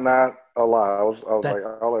 not a lot. I was like,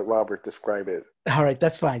 I'll let Robert describe it. All right,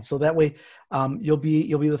 that's fine. So that way, you'll be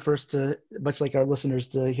the first to, much like our listeners,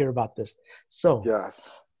 to hear about this. So yes,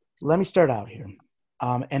 let me start out here.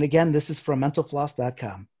 And again, this is from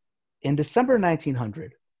mentalfloss.com. In December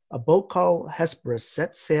 1900, a boat called Hesperus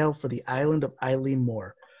set sail for the island of Eilean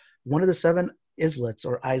More, one of the 7 islets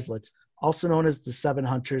or islets, also known as the Seven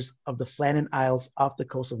Hunters of the Flannan Isles off the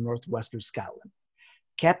coast of northwestern Scotland.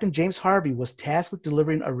 Captain James Harvey was tasked with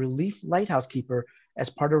delivering a relief lighthouse keeper as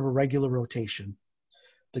part of a regular rotation.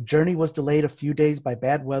 The journey was delayed a few days by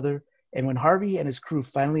bad weather, and when Harvey and his crew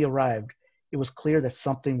finally arrived, it was clear that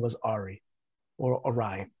something was awry.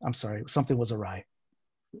 Something was awry.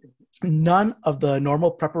 None of the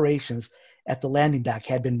normal preparations at the landing dock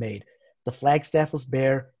had been made. The flagstaff was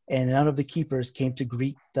bare, and none of the keepers came to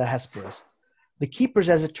greet the Hesperus. The keepers,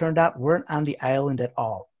 as it turned out, weren't on the island at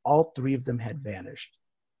all. All three of them had vanished.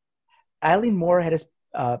 Eileen Moore had his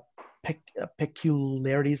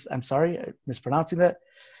peculiarities. I'm sorry, mispronouncing that.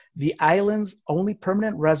 The island's only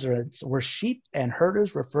permanent residents were sheep and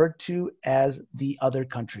herders referred to as the other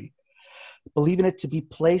country. Believing to be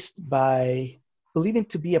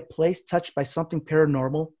a place touched by something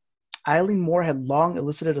paranormal, Eileen Moore had long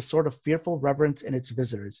elicited a sort of fearful reverence in its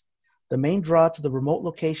visitors. The main draw to the remote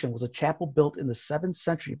location was a chapel built in the 7th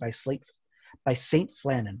century by Saint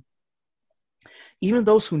Flannan. Even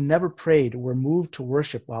those who never prayed were moved to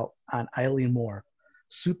worship while on Eileen Moor.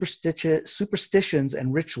 Superstitions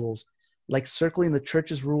and rituals, like circling the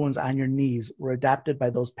church's ruins on your knees, were adopted by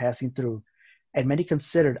those passing through, and many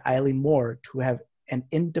considered Eileen Moor to have an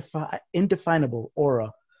indefinable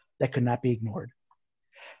aura that could not be ignored.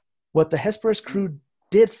 What the Hesperus crew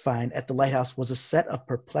did find at the lighthouse was a set of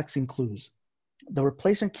perplexing clues. The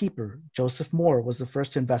replacement keeper, Joseph Moore, was the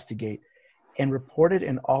first to investigate, and reported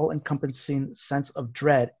an all-encompassing sense of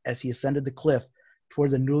dread as he ascended the cliff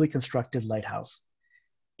toward the newly constructed lighthouse.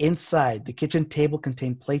 Inside, the kitchen table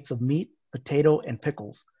contained plates of meat, potato, and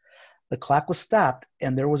pickles. The clock was stopped,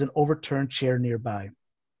 and there was an overturned chair nearby.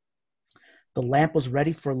 The lamp was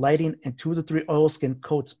ready for lighting, and 2 of the 3 oilskin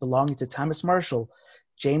coats belonging to Thomas Marshall,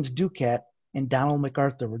 James Ducat, and Donald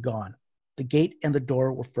MacArthur were gone. The gate and the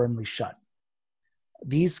door were firmly shut.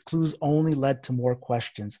 These clues only led to more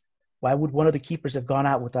questions. Why would one of the keepers have gone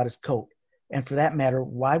out without his coat? And for that matter,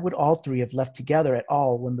 why would all 3 have left together at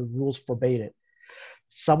all when the rules forbade it?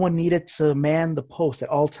 Someone needed to man the post at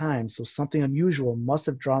all times, so something unusual must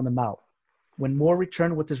have drawn them out. When Moore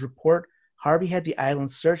returned with his report, Harvey had the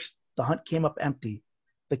island searched. The hunt came up empty.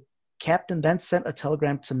 The captain then sent a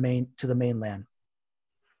telegram to the mainland.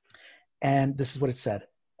 And this is what it said.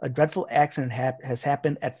 A dreadful accident has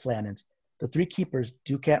happened at Flannan's. The 3 keepers,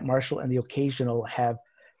 Ducat, Marshall, and the occasional, have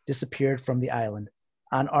disappeared from the island.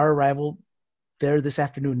 On our arrival there this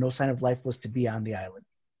afternoon, no sign of life was to be on the island.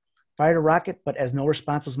 Fired a rocket, but as no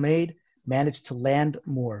response was made, managed to land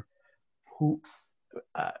Moore, who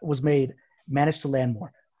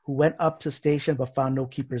went up to the station but found no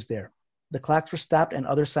keepers there. The clocks were stopped, and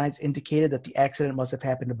other signs indicated that the accident must have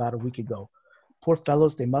happened about a week ago. Poor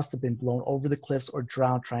fellows, they must have been blown over the cliffs or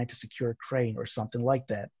drowned trying to secure a crane or something like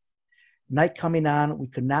that. Night coming on, we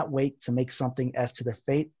could not wait to make something as to their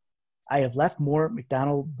fate. I have left Moore,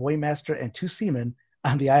 McDonald, Boymaster, and 2 seamen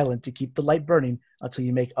on the island to keep the light burning until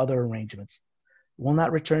you make other arrangements. Will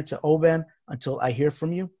not return to Oban until I hear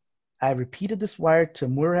from you. I have repeated this wire to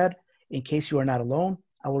Moorhead in case you are not alone.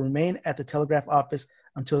 I will remain at the telegraph office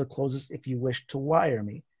until it closes if you wish to wire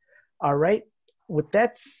me. All right. With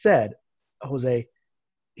that said, Jose,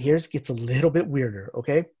 here's gets a little bit weirder,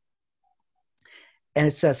 okay? And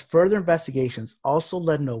it says further investigations also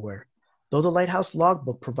led nowhere, though the lighthouse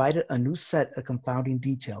logbook provided a new set of confounding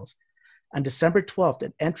details. On December 12th,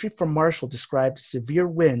 an entry from Marshall described severe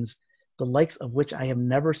winds, the likes of which I have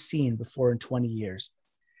never seen before in 20 years.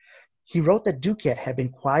 He wrote that Ducat had been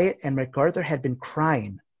quiet and MacArthur had been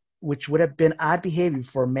crying, which would have been odd behavior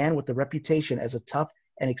for a man with a reputation as a tough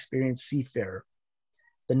and experienced seafarer.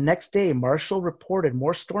 The next day, Marshall reported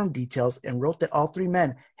more storm details and wrote that all 3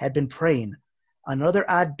 men had been praying, another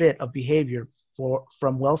odd bit of behavior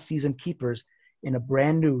from well-seasoned keepers in a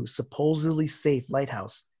brand-new, supposedly safe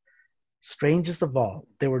lighthouse. Strangest of all,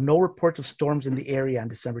 there were no reports of storms in the area on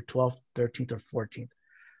December 12th, 13th, or 14th.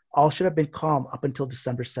 All should have been calm up until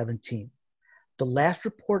December 17th. The last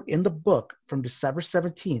report in the book from December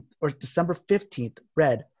 17th or December 15th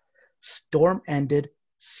read, "Storm ended,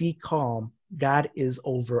 sea calm, God is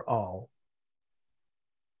over all."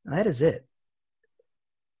 And that is it.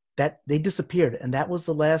 That they disappeared, and that was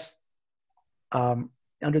the last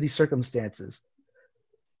under these circumstances.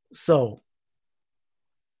 So,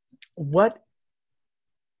 what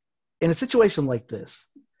in a situation like this,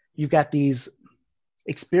 you've got these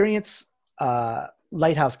experienced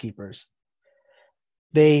lighthouse keepers.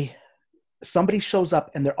 Somebody shows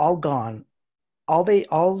up and they're all gone.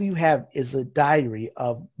 All you have is a diary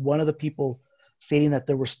of one of the people stating that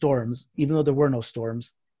there were storms, even though there were no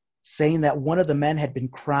storms, saying that one of the men had been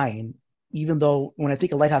crying, even though when I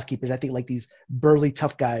think of lighthouse keepers, I think like these burly,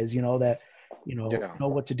 tough guys, that know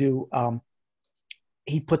what to do.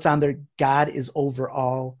 He puts on their "God is over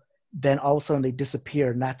all." Then all of a sudden they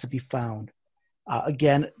disappear, not to be found.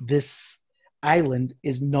 Again, this island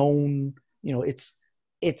is known,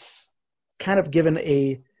 it's kind of given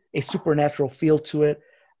a supernatural feel to it.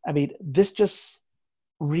 I mean, this just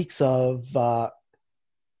reeks of,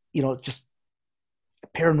 just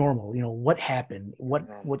paranormal. What happened?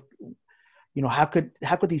 What how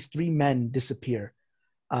could these three men disappear?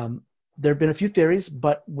 There have been a few theories,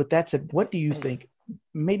 but with that said, what do you think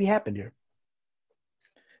maybe happened here?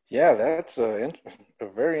 Yeah, that's a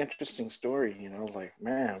very interesting story. Like,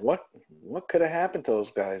 man, what could have happened to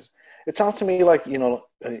those guys? It sounds to me like,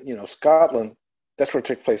 Scotland. That's where it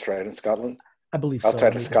took place, right? In Scotland, I believe so.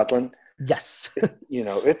 outside of Scotland. Yes.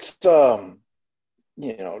 It's that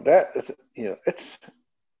it's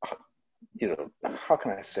how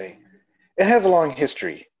can I say? It has a long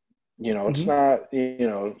history. It's Hmm. not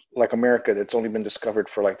like America that's only been discovered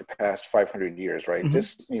for like the past 500 years, right? Hmm.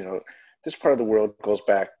 This part of the world goes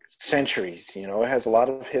back centuries. It has a lot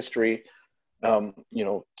of history.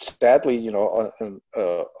 Sadly,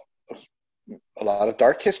 a lot of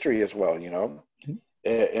dark history as well.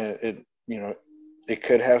 It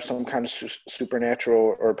could have some kind of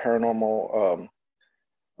supernatural or paranormal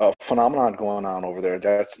phenomenon going on over there.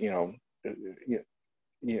 That's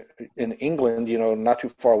in England, not too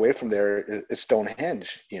far away from there is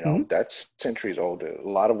Stonehenge. Hmm. That's centuries old. A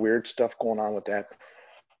lot of weird stuff going on with that.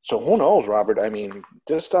 So who knows, Robert? I mean,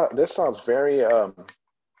 this sounds very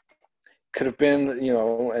could have been,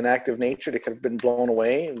 an act of nature that could have been blown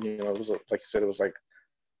away. And, it was like you said, it was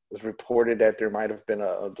reported that there might have been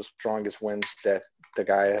the strongest winds that the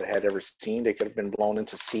guy had ever seen. They could have been blown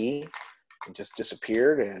into sea and just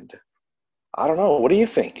disappeared. And I don't know. What do you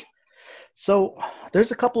think? So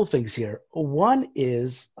there's a couple of things here. One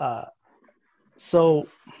is so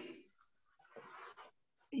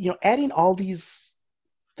adding all these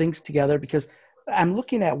things together, because I'm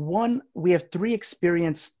looking at one. We have three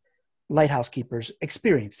experienced lighthouse keepers.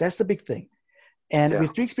 Experience, that's the big thing. And we Yeah.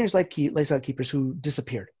 have three experienced lighthouse keepers who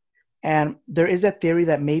disappeared. And there is that theory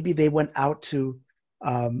that maybe um, they went out to,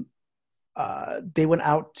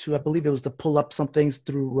 I believe it was to pull up some things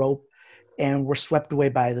through rope, and were swept away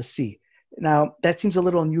by the sea. Now, that seems a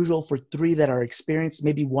little unusual for three that are experienced.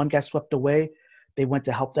 Maybe one got swept away, they went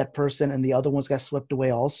to help that person, and the other ones got swept away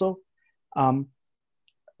also. Um,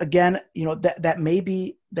 Again, that may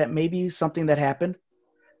be something that happened,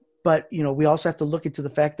 but we also have to look into the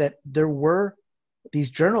fact that there were these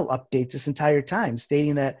journal updates this entire time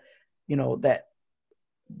stating that you know that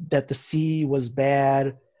that the sea was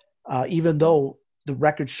bad, even though the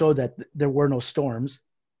record showed that there were no storms.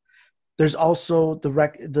 There's also the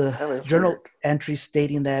That is weird. journal entry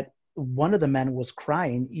stating that one of the men was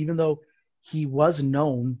crying, even though he was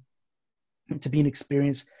known to be an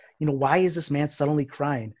experienced. Why is this man suddenly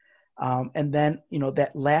crying? And then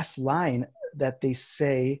that last line that they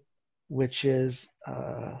say, which is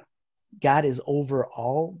God is over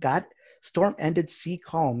all. God, storm ended, sea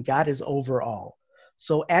calm. God is over all.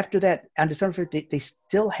 So after that, on December 5th, they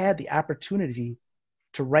still had the opportunity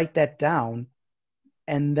to write that down.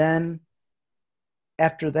 And then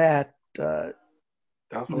after that, That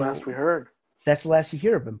was the you last know, we heard. that's the last you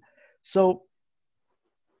hear of him. So,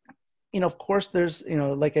 of course, there's,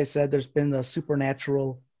 like I said, there's been the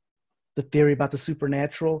theory about the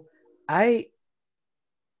supernatural. I,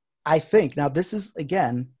 I think, now this is,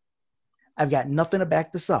 again, I've got nothing to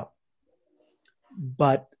back this up,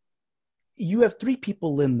 but you have three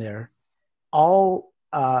people in there, all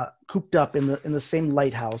cooped up in the same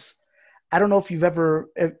lighthouse. I don't know if you ever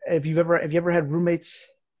had roommates.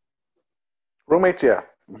 Roommates, yeah.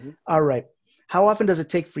 Hmm. All right. How often does it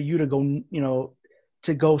take for you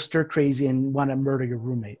to go stir crazy and want to murder your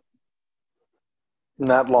roommate?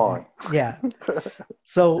 Not long. Yeah.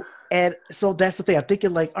 So that's the thing. I'm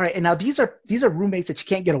thinking like, all right, and now these are roommates that you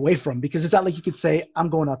can't get away from, because it's not like you could say, I'm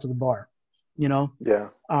going out to the bar. You know, Yeah.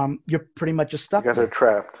 you're pretty much just You stuck guys are there.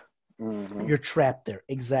 trapped. Hmm. You're trapped there.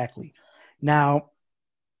 Exactly. Now,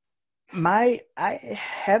 I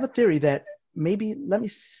have a theory that maybe, let me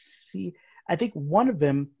see. I think one of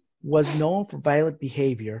them was known for violent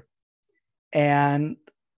behavior, and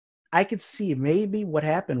I could see maybe what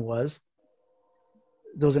happened was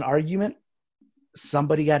there was an argument.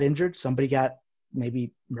 Somebody got injured. Somebody got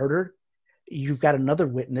maybe murdered. You've got another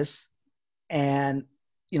witness, and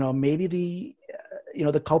maybe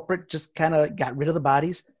the culprit just kind of got rid of the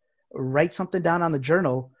bodies, write something down on the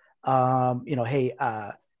journal. Hey,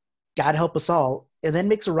 God help us all, and then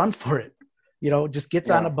makes a run for it. Just gets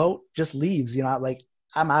on a Yeah. boat, just leaves. Like,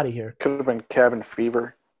 I'm out of here. Could have been cabin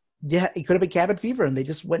fever. Yeah, it could have been cabin fever, and they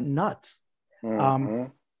just went nuts. Um, Hmm.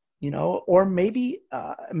 or maybe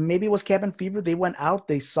it was cabin fever. They went out,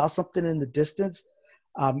 they saw something in the distance.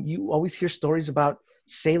 You always hear stories about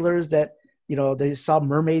sailors that they saw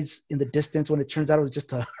mermaids in the distance when it turns out it was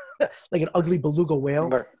just a like an ugly beluga whale.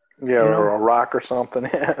 Like, yeah, You or know a rock or something.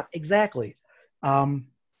 Yeah. exactly. Um,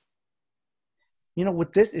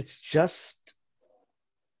 with this, it's just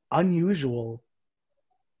unusual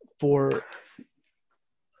for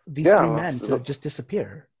these three Yeah, men to just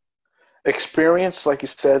disappear. experience, like you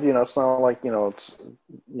said, it's not like, it's,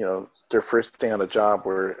 their first day on the job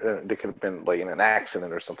where they could have been like in an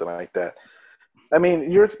accident or something like that. I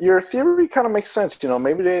mean, your theory kind of makes sense.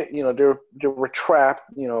 Maybe they were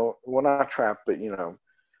trapped. Well, not trapped, but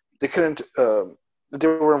they couldn't. They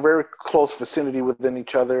were in very close vicinity within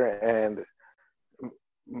each other, and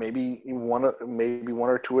maybe one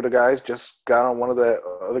or two of the guys just got on one of the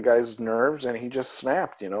other guy's nerves, and he just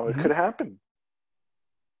snapped. It Mm-hmm. could happen.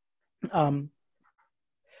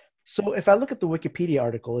 So if I look at the Wikipedia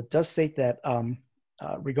article, it does state that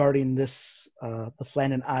regarding this, the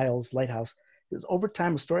Flannan Isles lighthouse, is over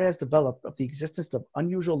time a story has developed of the existence of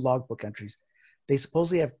unusual logbook entries. They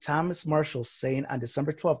supposedly have Thomas Marshall saying on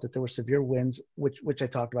December 12th that there were severe winds, which I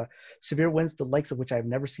talked about, severe winds the likes of which I have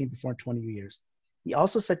never seen before in 20 years. He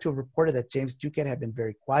also said to have reported that James Duquette had been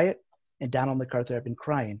very quiet and Donald MacArthur had been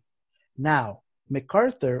crying. Now,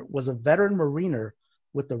 MacArthur was a veteran mariner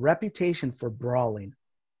with a reputation for brawling,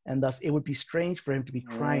 and thus it would be strange for him to be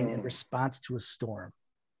crying in response to a storm.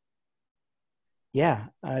 Yeah,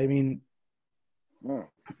 I mean,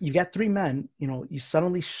 you got three men, you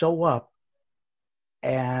suddenly show up,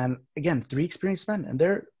 and again, three experienced men, and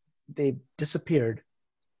they've disappeared.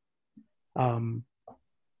 It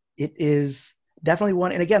is definitely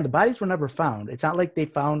one, and again, the bodies were never found. It's not like they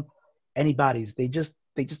found any bodies. They just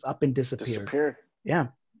up and disappeared. Yeah.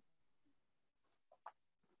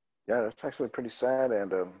 Yeah, that's actually pretty sad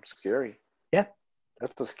and scary. Yeah.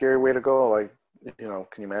 That's a scary way to go. Like, can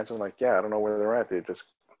you imagine? Like, yeah, I don't know where they're at.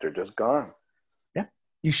 They're just gone. Yeah.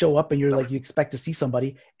 You show up and you're like, you expect to see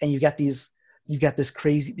somebody, and you've got these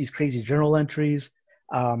crazy journal entries.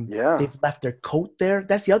 Yeah. They've left their coat there.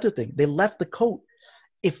 That's the other thing. They left the coat.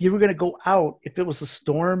 If you were going to go out, if it was a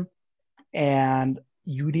storm and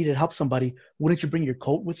you needed to help somebody, wouldn't you bring your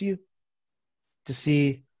coat with you to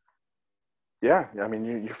see? Yeah, I mean,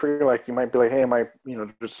 you figure like you might be like, hey,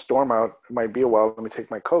 there's a storm out. It might be a while. Let me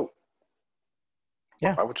take my coat.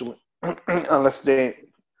 Yeah. Why would you? unless they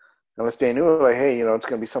knew like, hey, it's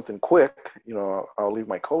going to be something quick. I'll leave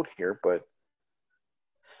my coat here. But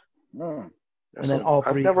and then all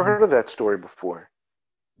three. I've never heard of that story before.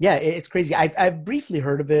 Yeah, it's crazy. I've briefly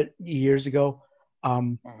heard of it years ago,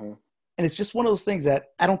 and it's just one of those things that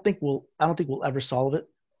I don't think we'll ever solve it.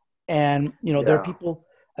 And there are people.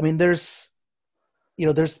 I mean, it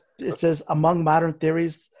says among modern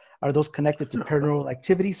theories are those connected to paranormal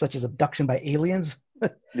activity such as abduction by aliens.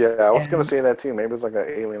 Yeah, I was going to say that too. Maybe it's like an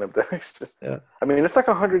alien abduction. Yeah. I mean, it's like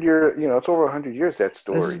 100 year. It's over 100 years that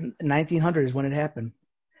story. This is 1900 is when it happened.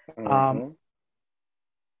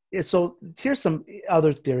 So here's some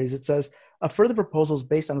other theories. It says a further proposal is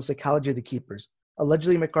based on the psychology of the keepers.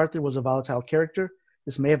 Allegedly, MacArthur was a volatile character.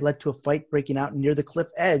 This may have led to a fight breaking out near the cliff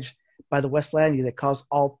edge by the West Landing that caused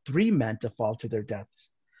all three men to fall to their deaths.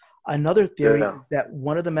 Another theory is that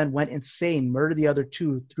one of the men went insane, murdered the other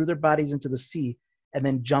two, threw their bodies into the sea, and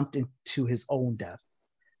then jumped into his own death.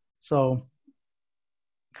 So,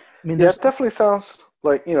 I mean, yeah, it definitely sounds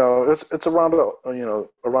like it's around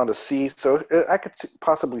around the sea, so I could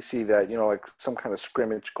possibly see that like some kind of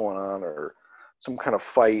scrimmage going on or some kind of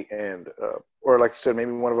fight, and or like you said,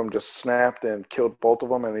 maybe one of them just snapped and killed both of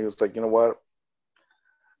them, and he was like, you know what,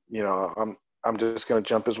 I'm just gonna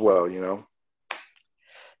jump as well,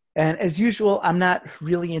 And as usual, I'm not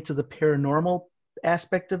really into the paranormal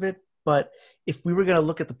aspect of it, but if we were going to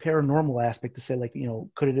look at the paranormal aspect to say, like,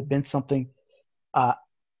 could it have been something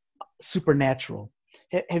supernatural?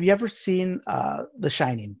 Have you ever seen The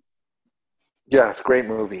Shining? Yes, great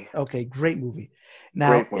movie. Okay, great movie.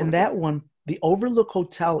 Now, in that one, the Overlook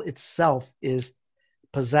Hotel itself is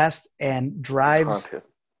possessed and drives.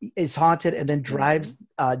 It's haunted and then drives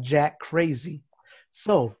Jack crazy.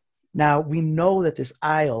 So now we know that this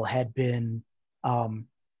isle had been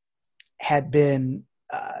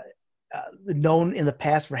known in the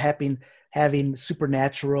past for having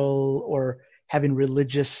supernatural or having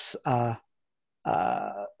religious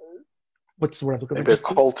what's the word I'm looking for? Maybe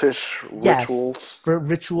cultish rituals. Yes, for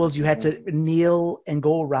rituals, you had to kneel and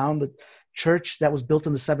go around the church that was built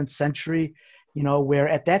in the 7th century, where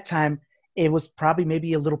at that time it was probably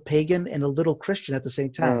maybe a little pagan and a little Christian at the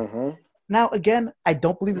same time. Now, again, I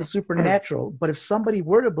don't believe in the supernatural, but if somebody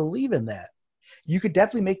were to believe in that, you could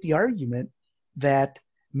definitely make the argument that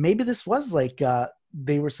maybe this was like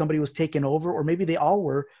somebody was taken over, or maybe they all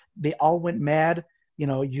went mad.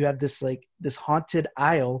 You have this haunted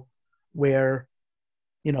isle where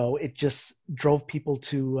it just drove people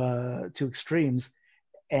to extremes,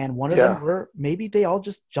 and one of them were maybe they all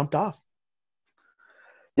just jumped off.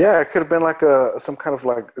 Yeah, it could have been like some kind of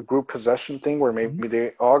like a group possession thing where maybe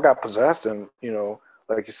they all got possessed, and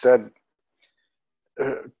like you said,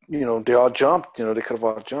 they all jumped. They could have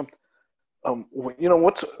all jumped. I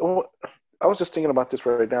was just thinking about this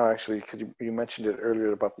right now, actually, because you mentioned it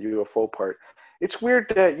earlier about the UFO part. It's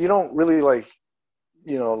weird that you don't really like,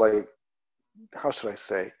 how should I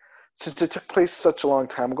say? Since it took place such a long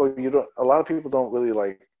time ago, a lot of people don't really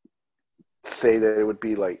like say that it would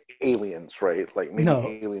be like aliens, right? Like maybe No.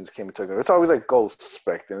 aliens came and took it. It's always like ghosts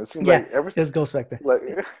back then. It seems Yeah, like ever there's ghosts back there. like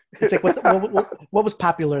It's like what was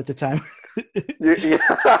popular at the time.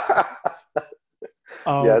 yeah. Yeah,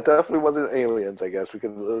 Oh, it definitely wasn't aliens, I guess. We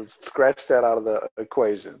could scratch that out of the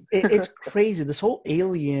equation. it's crazy. This whole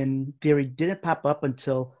alien theory didn't pop up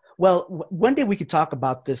until, well, one day we could talk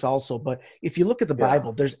about this also, but if you look at the Yeah.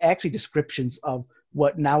 Bible, there's actually descriptions of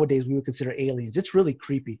what nowadays we would consider aliens. It's really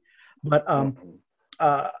creepy. But Mhm.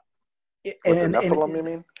 uh With the and Nephilim, you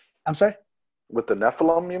mean? I'm sorry? With the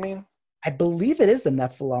Nephilim, you mean? I believe it is the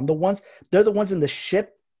Nephilim. They're the ones in the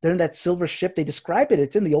ship. They're in that silver ship. They describe it.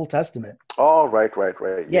 It's in the Old Testament. Oh, right.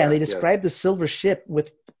 Yeah, and Yeah, they yeah. describe the silver ship with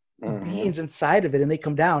Hmm. beings inside of it, and they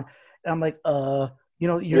come down. And I'm like, you're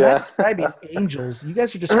not Yeah. describing angels. You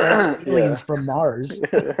guys are describing aliens Yeah. from Mars.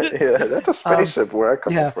 Yeah, that's a um, spaceship where I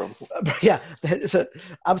come yeah, from. yeah.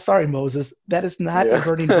 I'm sorry, Moses. That is not a Yeah.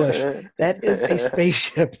 burning bush. That is a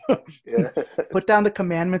spaceship. Yeah. Put down the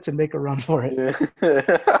commandments and make a run for it.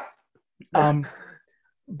 Yeah. Um,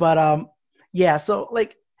 but yeah. So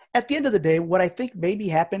like at the end of the day, what I think maybe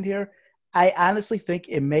happened here, I honestly think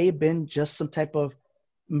it may have been just some type of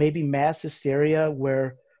maybe mass hysteria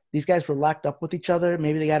where these guys were locked up with each other.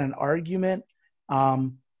 Maybe they got an argument.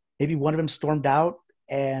 Um, maybe one of them stormed out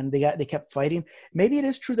and they kept fighting. Maybe it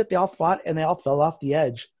is true that they all fought and they all fell off the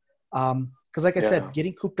edge. Because like I Yeah. said,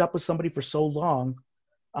 getting cooped up with somebody for so long,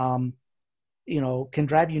 um, can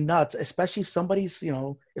drive you nuts, especially if somebody's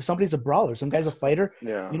a brawler, some guy's a fighter,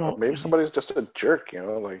 Yeah. you know, Maybe somebody's just a jerk,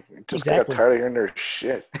 like just got exactly. tired of hearing their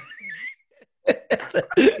shit.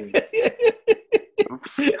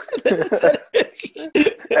 Oops.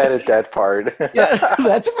 Edit that part. Yeah,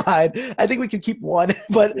 that's fine. I think we can keep one,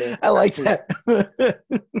 but Yeah. I like that.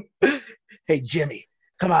 Hey, Jimmy,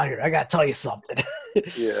 come out here. I gotta tell you something.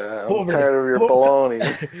 Yeah, Come I'm over the tired of your come over,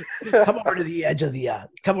 baloney. come over to the edge of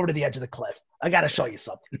the cliff. I gotta show you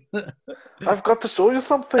something. I've got to show you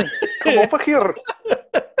something. Come over here.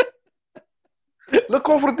 Look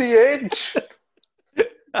over the edge.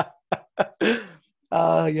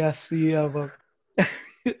 Yes, the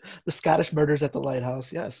Scottish murders at the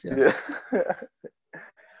lighthouse. Yes, yes. Yeah.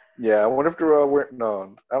 Yeah, I wonder if they're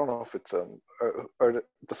no, I don't know if it's are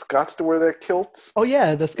the Scots to wear their kilts? Oh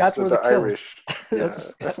yeah, the Or Scots were the the kilts. Irish. The Yeah.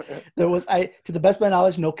 Scots. To the best of my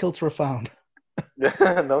knowledge, no kilts were found.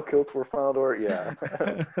 Yeah, no kilts were found, or yeah.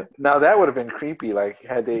 Now that would have been creepy, like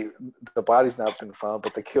had the bodies not been found,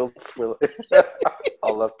 but the kilts were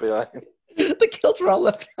all left behind. The kilts were all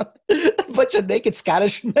left out. A bunch of naked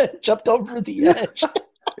Scottish men jumped over the Yeah. edge.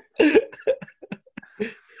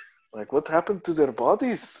 Like what happened to their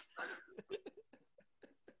bodies?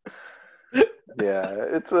 Yeah,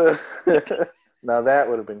 it's a now that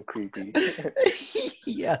would have been creepy.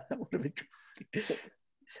 Yeah, that would have been creepy.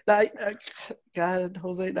 Now, God,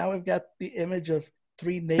 Jose, now we've got the image of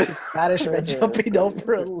three naked Scottish men jumping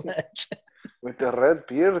over a ledge. With the red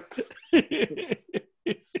beard.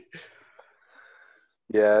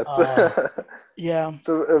 Yeah, Yeah. it's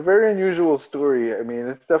a very unusual story. I mean,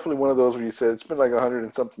 it's definitely one of those where you said it's been like 100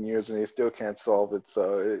 and something years and they still can't solve it.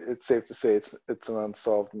 So it's safe to say it's an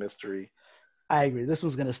unsolved mystery. I agree. This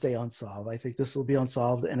was going to stay unsolved. I think this will be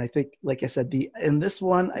unsolved, and I think, like I said, in this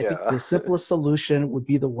one, I think Yeah. the simplest solution would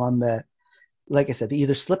be the one that, like I said, they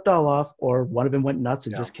either slipped all off or one of them went nuts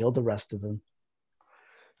and Yeah. just killed the rest of them.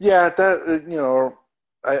 Yeah, that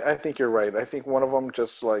I think you're right. I think one of them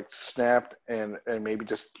just like snapped and maybe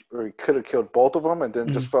just or he could have killed both of them and then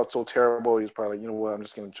just felt so terrible he's probably what, I'm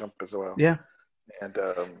just gonna jump as well. Yeah, And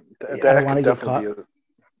I don't that want could to get definitely caught.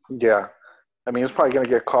 be yeah. I mean, he's probably gonna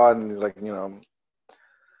get caught and like I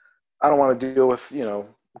don't want to deal with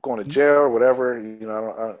going to jail or whatever.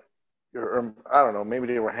 I don't know. Maybe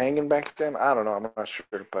they were hanging back then. I don't know. I'm not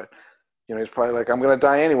sure, but he's probably like, I'm gonna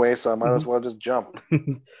die anyway, so I might as well just jump.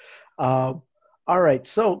 uh, all right.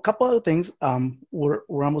 So a couple other things. We're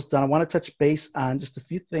almost done. I want to touch base on just a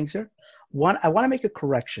few things here. One, I want to make a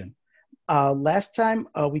correction. Last time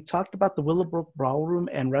we talked about the Willowbrook Ballroom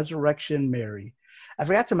and Resurrection Mary. I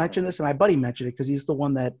forgot to mention this, and my buddy mentioned it because he's the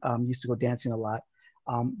one that used to go dancing a lot.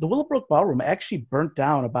 The Willowbrook Ballroom actually burnt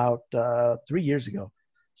down about 3 years ago,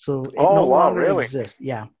 so it Oh no wow, longer really? exists.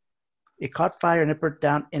 Yeah, it caught fire and it burnt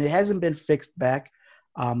down, and it hasn't been fixed back.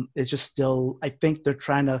 It's just still, I think they're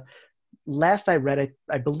trying to, last I read it,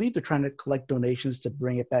 I believe they're trying to collect donations to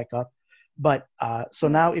bring it back up. But so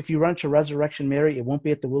now if you run to Resurrection Mary, it won't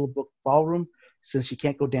be at the Willowbrook Ballroom since you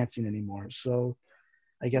can't go dancing anymore. So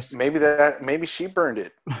I guess maybe she burned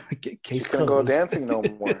it. case She couldn't go closed. dancing no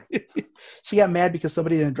more. She got mad because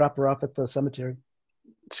somebody didn't drop her off at the cemetery.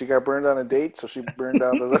 She got burned on a date, so she burned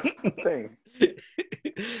out of the thing.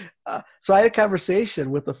 So I had a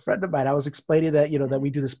conversation with a friend of mine. I was explaining that, that we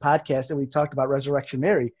do this podcast and we talked about Resurrection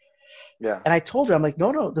Mary. Yeah. And I told her, I'm like,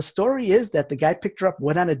 no, the story is that the guy picked her up,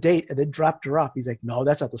 went on a date, and then dropped her off. He's like, no,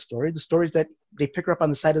 that's not the story. The story is that they pick her up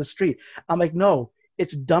on the side of the street. I'm like, no,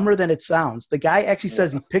 it's dumber than it sounds. The guy actually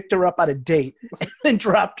says he picked her up on a date and then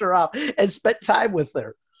dropped her off and spent time with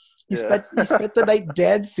her. He spent the night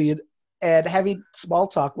dancing and having small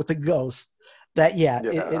talk with a ghost. That,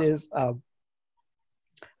 it is.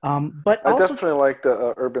 But I also, definitely like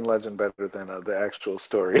the urban legend better than the actual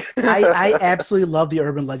story. I absolutely love the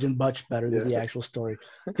urban legend much better than the actual story.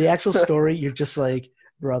 The actual story, you're just like,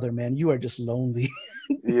 brother, man, you are just lonely.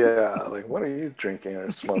 Yeah, like, what are you drinking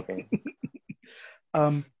or smoking?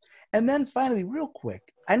 And then finally, real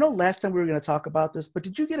quick, I know last time we were going to talk about this, but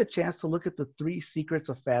did you get a chance to look at the 3 Secrets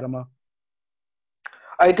of Fatima?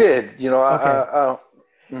 I did. Okay.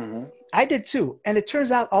 I did too, and it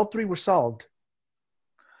turns out all 3 were solved.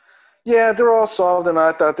 Yeah, they're all solved, and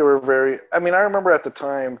I thought they were very. I mean, I remember at the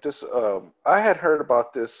time, I had heard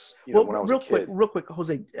about this, when I was a kid. Real quick,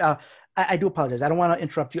 Jose. I do apologize. I don't want to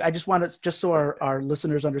interrupt you. I just want to, just so our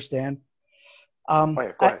listeners understand. Go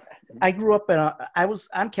ahead. I grew up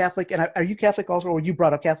I'm Catholic, and are you Catholic also, or were you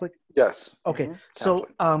brought up Catholic? Yes. Okay, so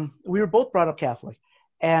we were both brought up Catholic,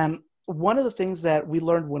 and one of the things that we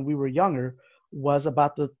learned when we were younger was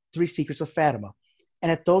about the 3 Secrets of Fatima,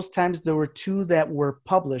 and at those times there were 2 that were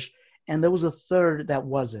published, and there was a 3rd that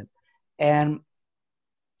wasn't, and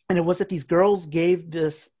it was that these girls gave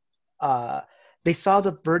this. They saw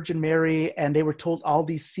the Virgin Mary, and they were told all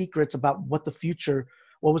these secrets about what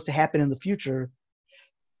was to happen in the future.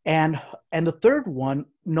 And the 3rd one,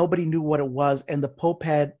 nobody knew what it was, and the Pope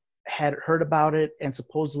had heard about it, and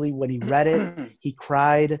supposedly when he read it, he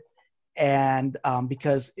cried, and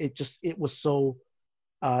because it was so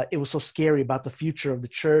scary about the future of the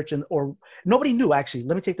church, or nobody knew. Actually,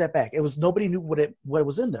 let me take that back. It was nobody knew what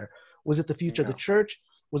was in there. Was it the future of the church?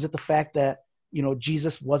 Was it the fact that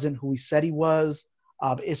Jesus wasn't who he said he was?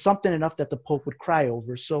 It's something enough that the Pope would cry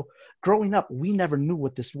over. So growing up, we never knew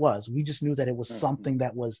what this was. We just knew that it was something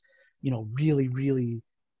that was, really, really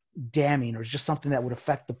damning, or just something that would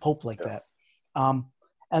affect the Pope like that.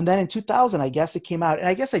 And then in 2000, I guess it came out, and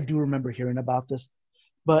I guess I do remember hearing about this,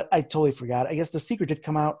 but I totally forgot. I guess The Secret did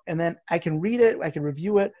come out, and then I can read it, I can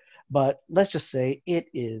review it, but let's just say it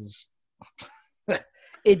is,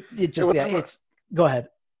 go ahead.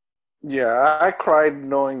 Yeah, I cried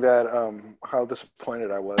knowing that how disappointed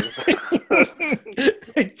I was. I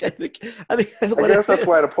think that's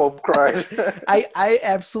why the Pope cried. I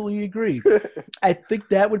absolutely agree. I think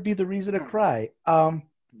that would be the reason to cry.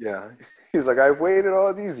 Yeah, he's like, I've waited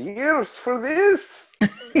all these years for this.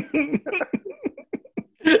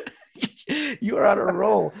 You are on a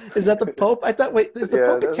roll. Is that the Pope? I thought. Wait, is the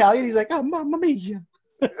Pope Italian? He's like, oh, mamma mia.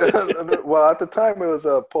 Well, at the time it was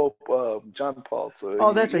Pope John Paul.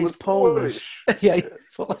 So that's right. He's Polish. Yeah, he's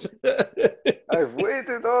Polish. I've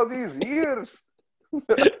waited all these years.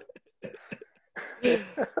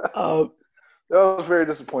 I was very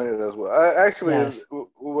disappointed as well. I actually,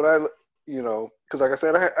 because like I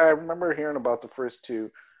said, I remember hearing about the first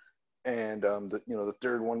 2, and the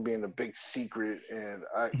 3rd one being a big secret, and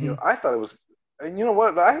I thought it was, and you know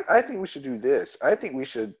what? I think we should do this. I think we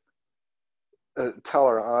should tell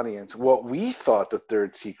our audience what we thought the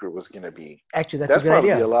 3rd secret was going to be. Actually, that's a good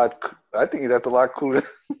idea. I think that's a lot cooler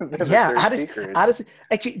than the 3rd secret. Honestly,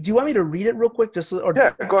 actually, do you want me to read it real quick? Go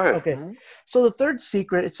ahead. Okay. So the 3rd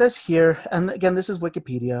secret, it says here, and again, this is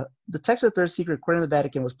Wikipedia. The text of the 3rd secret, according to the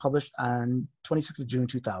Vatican, was published on 26th of June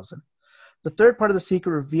 2000. The 3rd part of the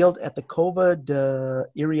secret revealed at the Cova de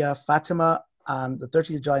Iria Fatima on the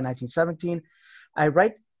 13th of July 1917. I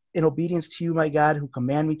write in obedience to you, my God, who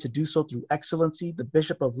command me to do so through Excellency, the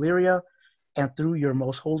Bishop of Liria, and through your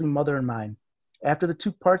most holy mother and mine. After the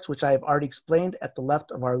 2 parts, which I have already explained, at the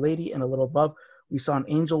left of Our Lady and a little above, we saw an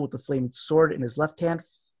angel with a flaming sword in his left hand,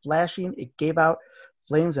 flashing. It gave out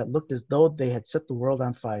flames that looked as though they had set the world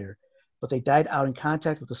on fire. But they died out in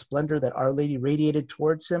contact with the splendor that Our Lady radiated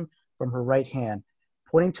towards him from her right hand.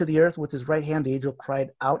 Pointing to the earth with his right hand, the angel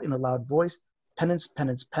cried out in a loud voice, penance,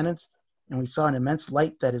 penance, penance, and we saw an immense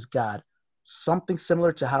light that is God, something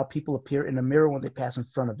similar to how people appear in a mirror when they pass in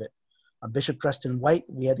front of it. A bishop dressed in white,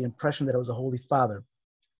 we had the impression that it was a Holy Father.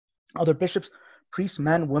 Other bishops, priests,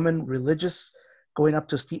 men, women, religious, going up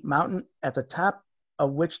to a steep mountain, at the top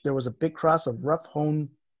of which there was a big cross of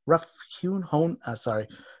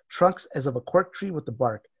trunks as of a cork tree with the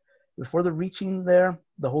bark. Before the reaching there,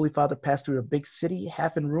 the Holy Father passed through a big city,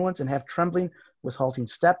 half in ruins and half trembling, with halting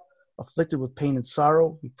step, afflicted with pain and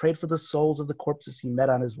sorrow. He prayed for the souls of the corpses he met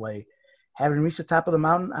on his way. Having reached the top of the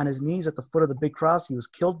mountain, on his knees at the foot of the big cross, he was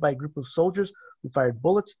killed by a group of soldiers who fired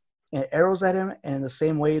bullets and arrows at him, and in the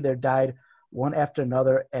same way there died one after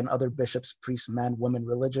another, and other bishops, priests, men, women,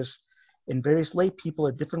 religious, and various lay people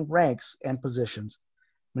of different ranks and positions.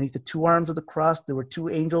 Beneath the two arms of the cross there were two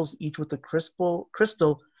angels, each with a crystal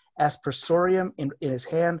aspersorium in his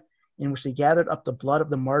hand, in which they gathered up the blood of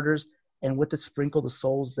the martyrs, and with it sprinkled the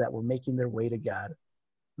souls that were making their way to God.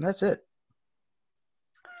 And that's it.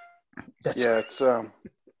 Yeah.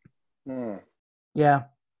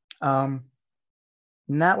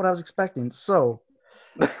 Not what I was expecting. So,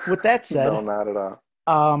 with that said, no, not at all.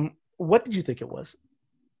 What did you think it was?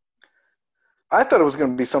 I thought it was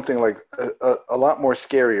going to be something like a lot more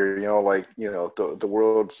scarier, the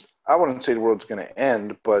world's, I wouldn't say the world's going to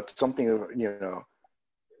end, but something,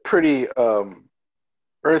 pretty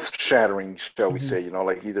earth-shattering, shall we say,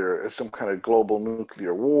 like either some kind of global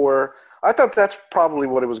nuclear war. I thought that's probably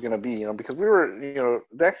what it was going to be, because we were,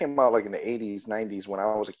 that came out like in the 80s, 90s when I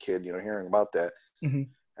was a kid, hearing about that. Mm-hmm.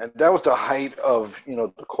 And that was the height of,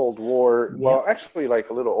 the Cold War. Yep. Well, actually like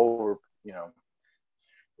a little over,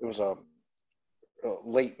 it was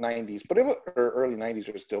late 90s, but it was or early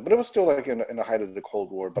 90s or still, but it was still like in the height of the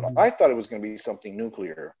Cold War. But I thought it was going to be something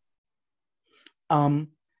nuclear. I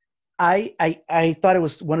thought it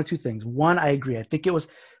was one of two things. One, I agree. I think it was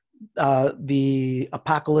the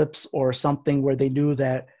apocalypse or something where they knew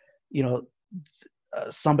that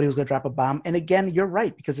somebody was going to drop a bomb. And again, you're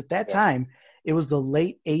right, because at that time it was the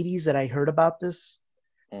late 80s that I heard about this,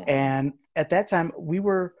 and at that time we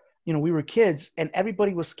were kids, and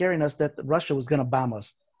everybody was scaring us that Russia was going to bomb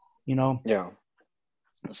us, Yeah.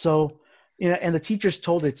 So, and the teachers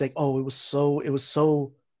told it, it's like, oh, it was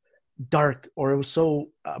so dark, or it was so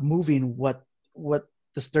moving what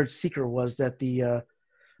the third secret was, that the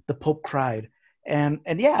Pope cried. And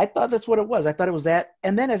yeah, I thought that's what it was. I thought it was that.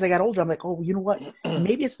 And then as I got older, I'm like, oh, you know what?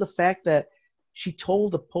 Maybe it's the fact that she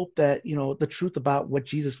told the Pope that, the truth about what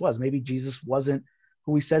Jesus was. Maybe Jesus wasn't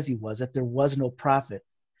who he says he was, that there was no prophet,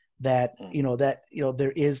 that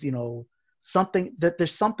there is something, that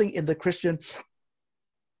there's something in the Christian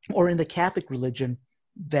or in the Catholic religion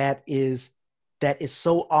that is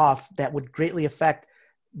so off, that would greatly affect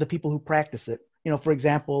the people who practice it. For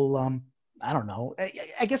example, I don't know,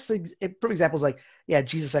 I guess for example is like, yeah,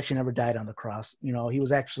 Jesus actually never died on the cross. He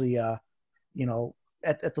was actually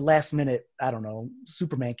at the last minute, I don't know,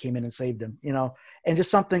 Superman came in and saved him, and just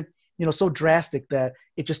something so drastic that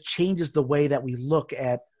it just changes the way that we look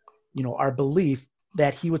at our belief,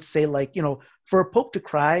 that he would say, like, for a Pope to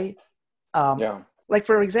cry, like,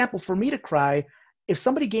 for example, for me to cry, if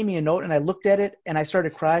somebody gave me a note and I looked at it and I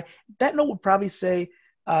started to cry, that note would probably say,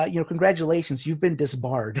 congratulations, you've been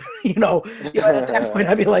disbarred. At that point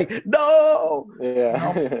I'd be like, no,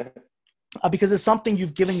 because it's something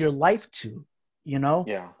you've given your life to,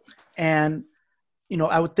 and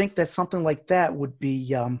I would think that something like that would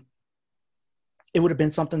be, it would have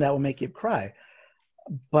been something that would make you cry.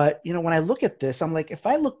 But when I look at this, I'm like, if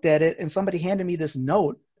I looked at it and somebody handed me this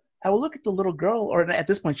note, I would look at the little girl, or at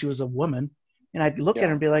this point she was a woman, and I'd look at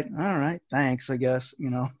her and be like, all right, thanks, I guess,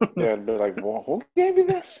 Yeah, I'd be like, well, who gave you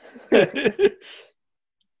this?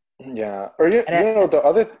 Yeah. Or the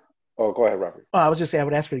other. Oh, go ahead, Robert. Oh, I was just saying, I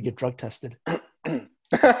would ask her to get drug tested.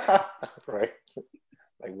 Right.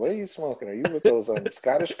 Like, what are you smoking? Are you with those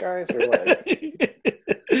Scottish guys or what?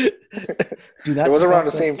 It was around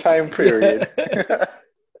the same time period.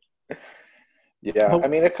 Yeah, I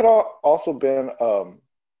mean, it could also been.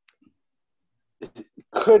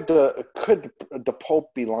 Could the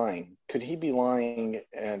Pope be lying? Could he be lying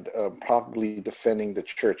and probably defending the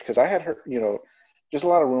church? Because I had heard, there's a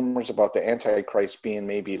lot of rumors about the Antichrist being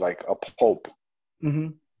maybe like a Pope. Mm-hmm.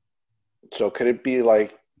 So could it be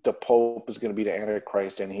like the Pope is going to be the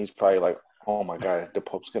Antichrist, and he's probably like, oh my God,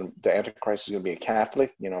 the Antichrist is going to be a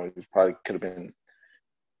Catholic? He probably could have been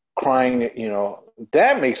crying.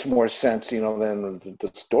 That makes more sense, than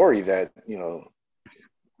the story that,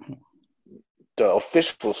 the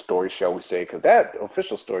official story, shall we say, because that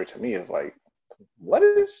official story to me is like,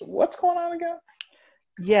 what's going on again?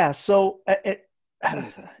 Yeah, so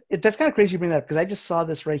that's kind of crazy you bring that up, because I just saw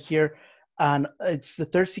this right here on, it's the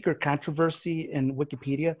third secret controversy in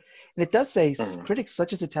Wikipedia, and it does say critics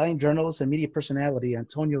such as Italian journalist and media personality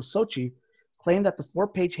Antonio Socci claim that the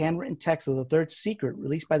 4-page handwritten text of the third secret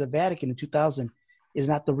released by the Vatican in 2000 is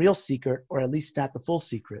not the real secret, or at least not the full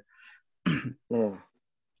secret.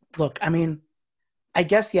 Look, I mean, I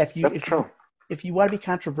guess, yeah, if you want to be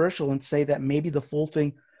controversial and say that maybe the full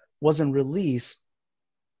thing wasn't released,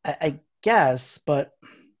 I guess, but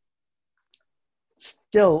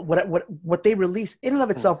still, what they released, in and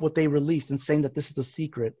of itself, what they released and saying that this is the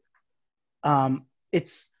secret,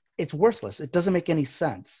 it's worthless. It doesn't make any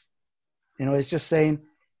sense. You know, it's just saying,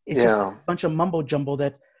 it's just a bunch of mumbo jumbo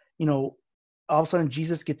that, you know, all of a sudden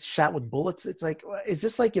Jesus gets shot with bullets. It's like, is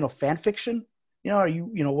this like, you know, fan fiction? You know, are you,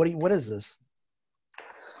 you know, what is this?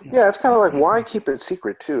 You know? Yeah, it's kind of like, why keep it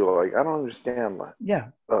secret too? Like, I don't understand.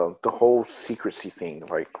 The whole secrecy thing.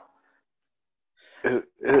 Like,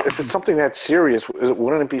 if it's something that's serious,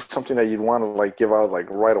 wouldn't it be something that you'd want to like give out like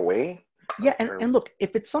right away? Yeah, and look,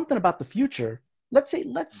 if it's something about the future, let's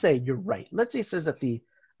say you're right. Let's say it says that the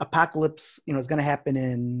apocalypse, you know, is going to happen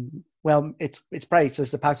in, well, it's probably says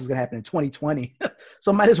the apocalypse is going to happen in 2020,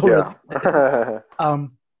 so might as well. Yeah.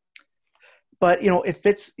 But you know, if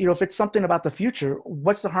it's something about the future,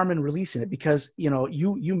 what's the harm in releasing it? Because you know,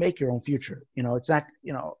 you make your own future. You know, it's not,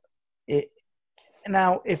 you know, it.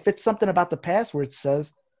 Now, if it's something about the past where it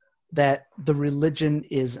says that the religion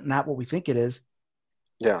is not what we think it is,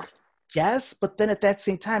 yeah, yes, but then at that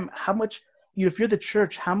same time, how much, you know, if you're the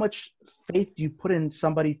church, how much faith do you put in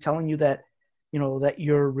somebody telling you that, you know, that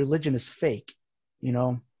your religion is fake? You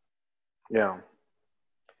know. Yeah.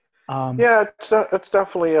 Yeah, it's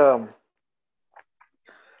definitely.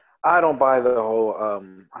 I don't buy the whole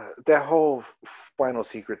that whole final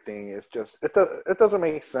secret thing. Is just it doesn't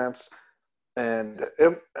make sense. And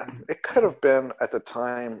it could have been at the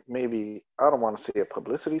time, maybe, I don't want to say a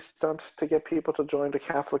publicity stunt to get people to join the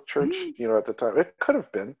Catholic Church, you know, at the time. It could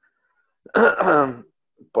have been.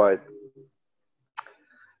 But,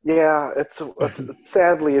 yeah, it's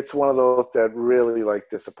sadly, it's one of those that really, like,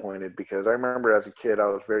 disappointed, because I remember as a kid, I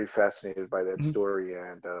was very fascinated by that story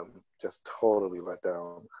and just totally let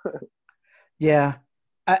down. Yeah,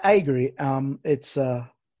 I agree. It's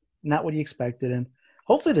not what you expected, and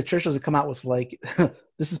hopefully the church doesn't come out with like,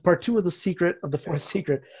 this is part 2 of the secret of the 4th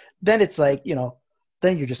secret. Then it's like, you know,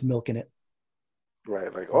 then you're just milking it.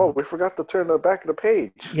 Right. Like, oh, we forgot to turn the back of the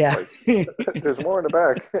page. Yeah. Like, there's more in the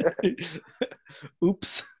back.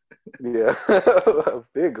 Oops. Yeah.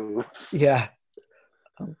 Big oops. Yeah.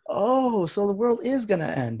 Oh, so the world is going to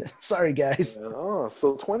end. Sorry, guys. Oh,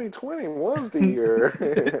 so 2020 was the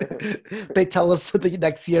year. They tell us the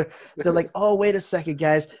next year. They're like, oh, wait a second,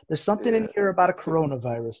 guys. There's something in here about a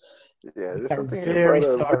coronavirus. Yeah, there's something very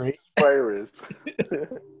about sorry. A virus.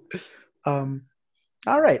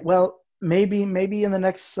 All right. Well, maybe in the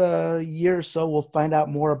next year or so, we'll find out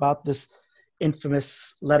more about this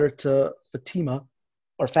infamous letter to Fatima.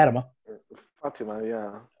 Fatima,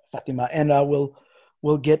 yeah. Fatima, and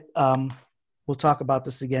we'll get we'll talk about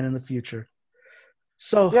this again in the future.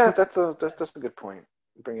 So yeah, that's a good point.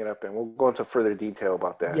 Bring it up, and we'll go into further detail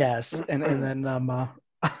about that. Yes, and then and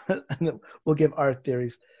then we'll give our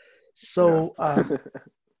theories. So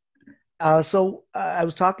so I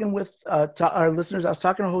was talking with to our listeners. I was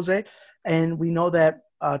talking to Jose, and we know that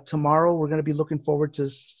tomorrow we're going to be looking forward to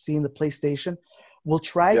seeing the PlayStation. We'll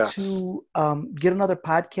try to get another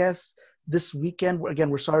podcast this weekend. Again,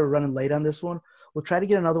 we're sorry we're running late on this one. We'll try to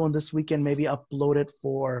get another one this weekend, maybe upload it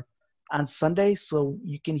on Sunday, so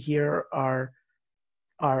you can hear our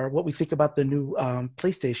what we think about the new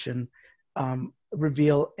PlayStation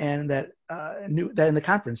reveal, and that in the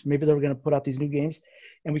conference. Maybe they were going to put out these new games,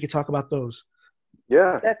 and we could talk about those.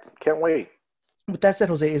 Yeah, can't wait. With that said,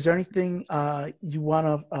 Jose, is there anything you want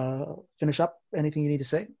to finish up? Anything you need to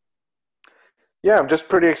say? Yeah, I'm just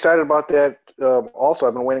pretty excited about that. Also,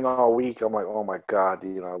 I've been waiting all week. I'm like, oh my God,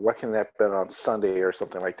 you know, what can that be on Sunday or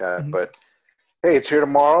something like that? Mm-hmm. But hey, it's here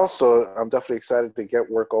tomorrow, so I'm definitely excited to get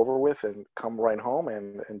work over with and come right home.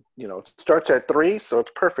 And you know, it starts at 3, so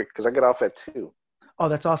it's perfect because I get off at 2. Oh,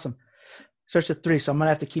 that's awesome. Starts at 3, so I'm gonna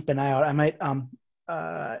have to keep an eye out. I might I'm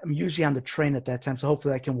usually on the train at that time, so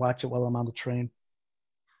hopefully I can watch it while I'm on the train.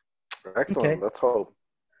 Excellent. Okay. Let's hope.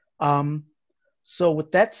 So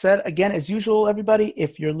with that said, again, as usual, everybody,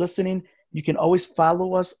 if you're listening, you can always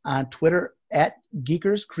follow us on Twitter at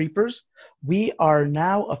Geekers Creepers. We are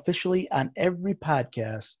now officially on every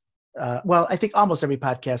podcast. Well, I think almost every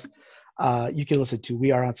podcast you can listen to. We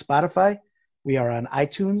are on Spotify, we are on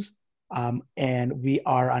iTunes, and we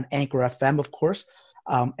are on Anchor FM, of course.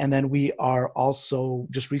 And then we are also,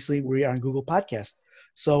 just recently, we are on Google Podcasts.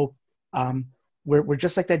 So we're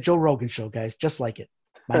just like that Joe Rogan show, guys, just like it.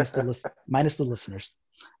 Minus the listeners.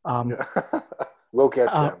 We'll get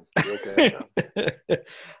them. We'll get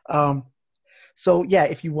them. So yeah,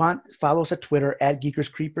 if you want, follow us at Twitter at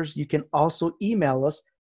Geekers Creepers. You can also email us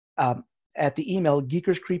at the email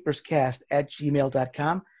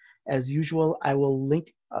geekerscreeperscast@gmail.com. As usual, I will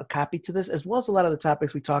link a copy to this, as well as a lot of the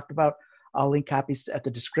topics we talked about. I'll link copies at the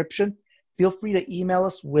description. Feel free to email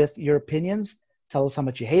us with your opinions. Tell us how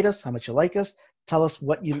much you hate us, how much you like us. Tell us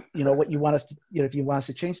what what you want us to, if you want us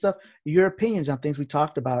to change stuff. Your opinions on things we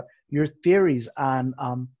talked about. Your theories on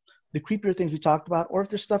the creepier things we talked about, or if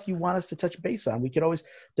there's stuff you want us to touch base on. We could always.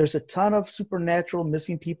 There's a ton of supernatural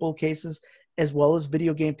missing people cases, as well as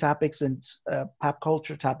video game topics and pop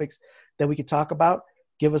culture topics that we could talk about.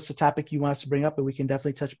 Give us a topic you want us to bring up, and we can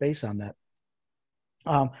definitely touch base on that.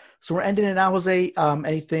 So we're ending it now, Jose.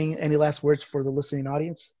 Any last words for the listening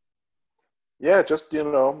audience? Yeah, just,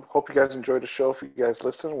 hope you guys enjoy the show if you guys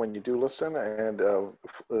listen, when you do listen. And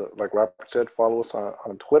like Robert said, follow us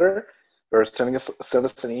on Twitter, or send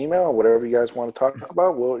us an email, or whatever you guys want to talk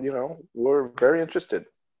about. We're very interested.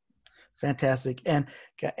 Fantastic. And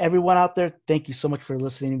everyone out there, thank you so much for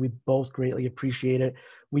listening. We both greatly appreciate it.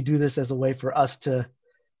 We do this as a way for us to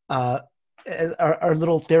our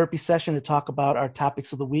little therapy session to talk about our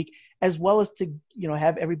topics of the week, as well as to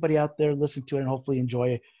have everybody out there listen to it and hopefully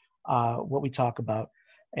enjoy what we talk about.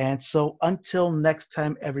 And so until next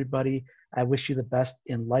time, everybody, I wish you the best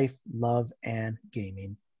in life, love, and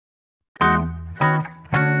gaming.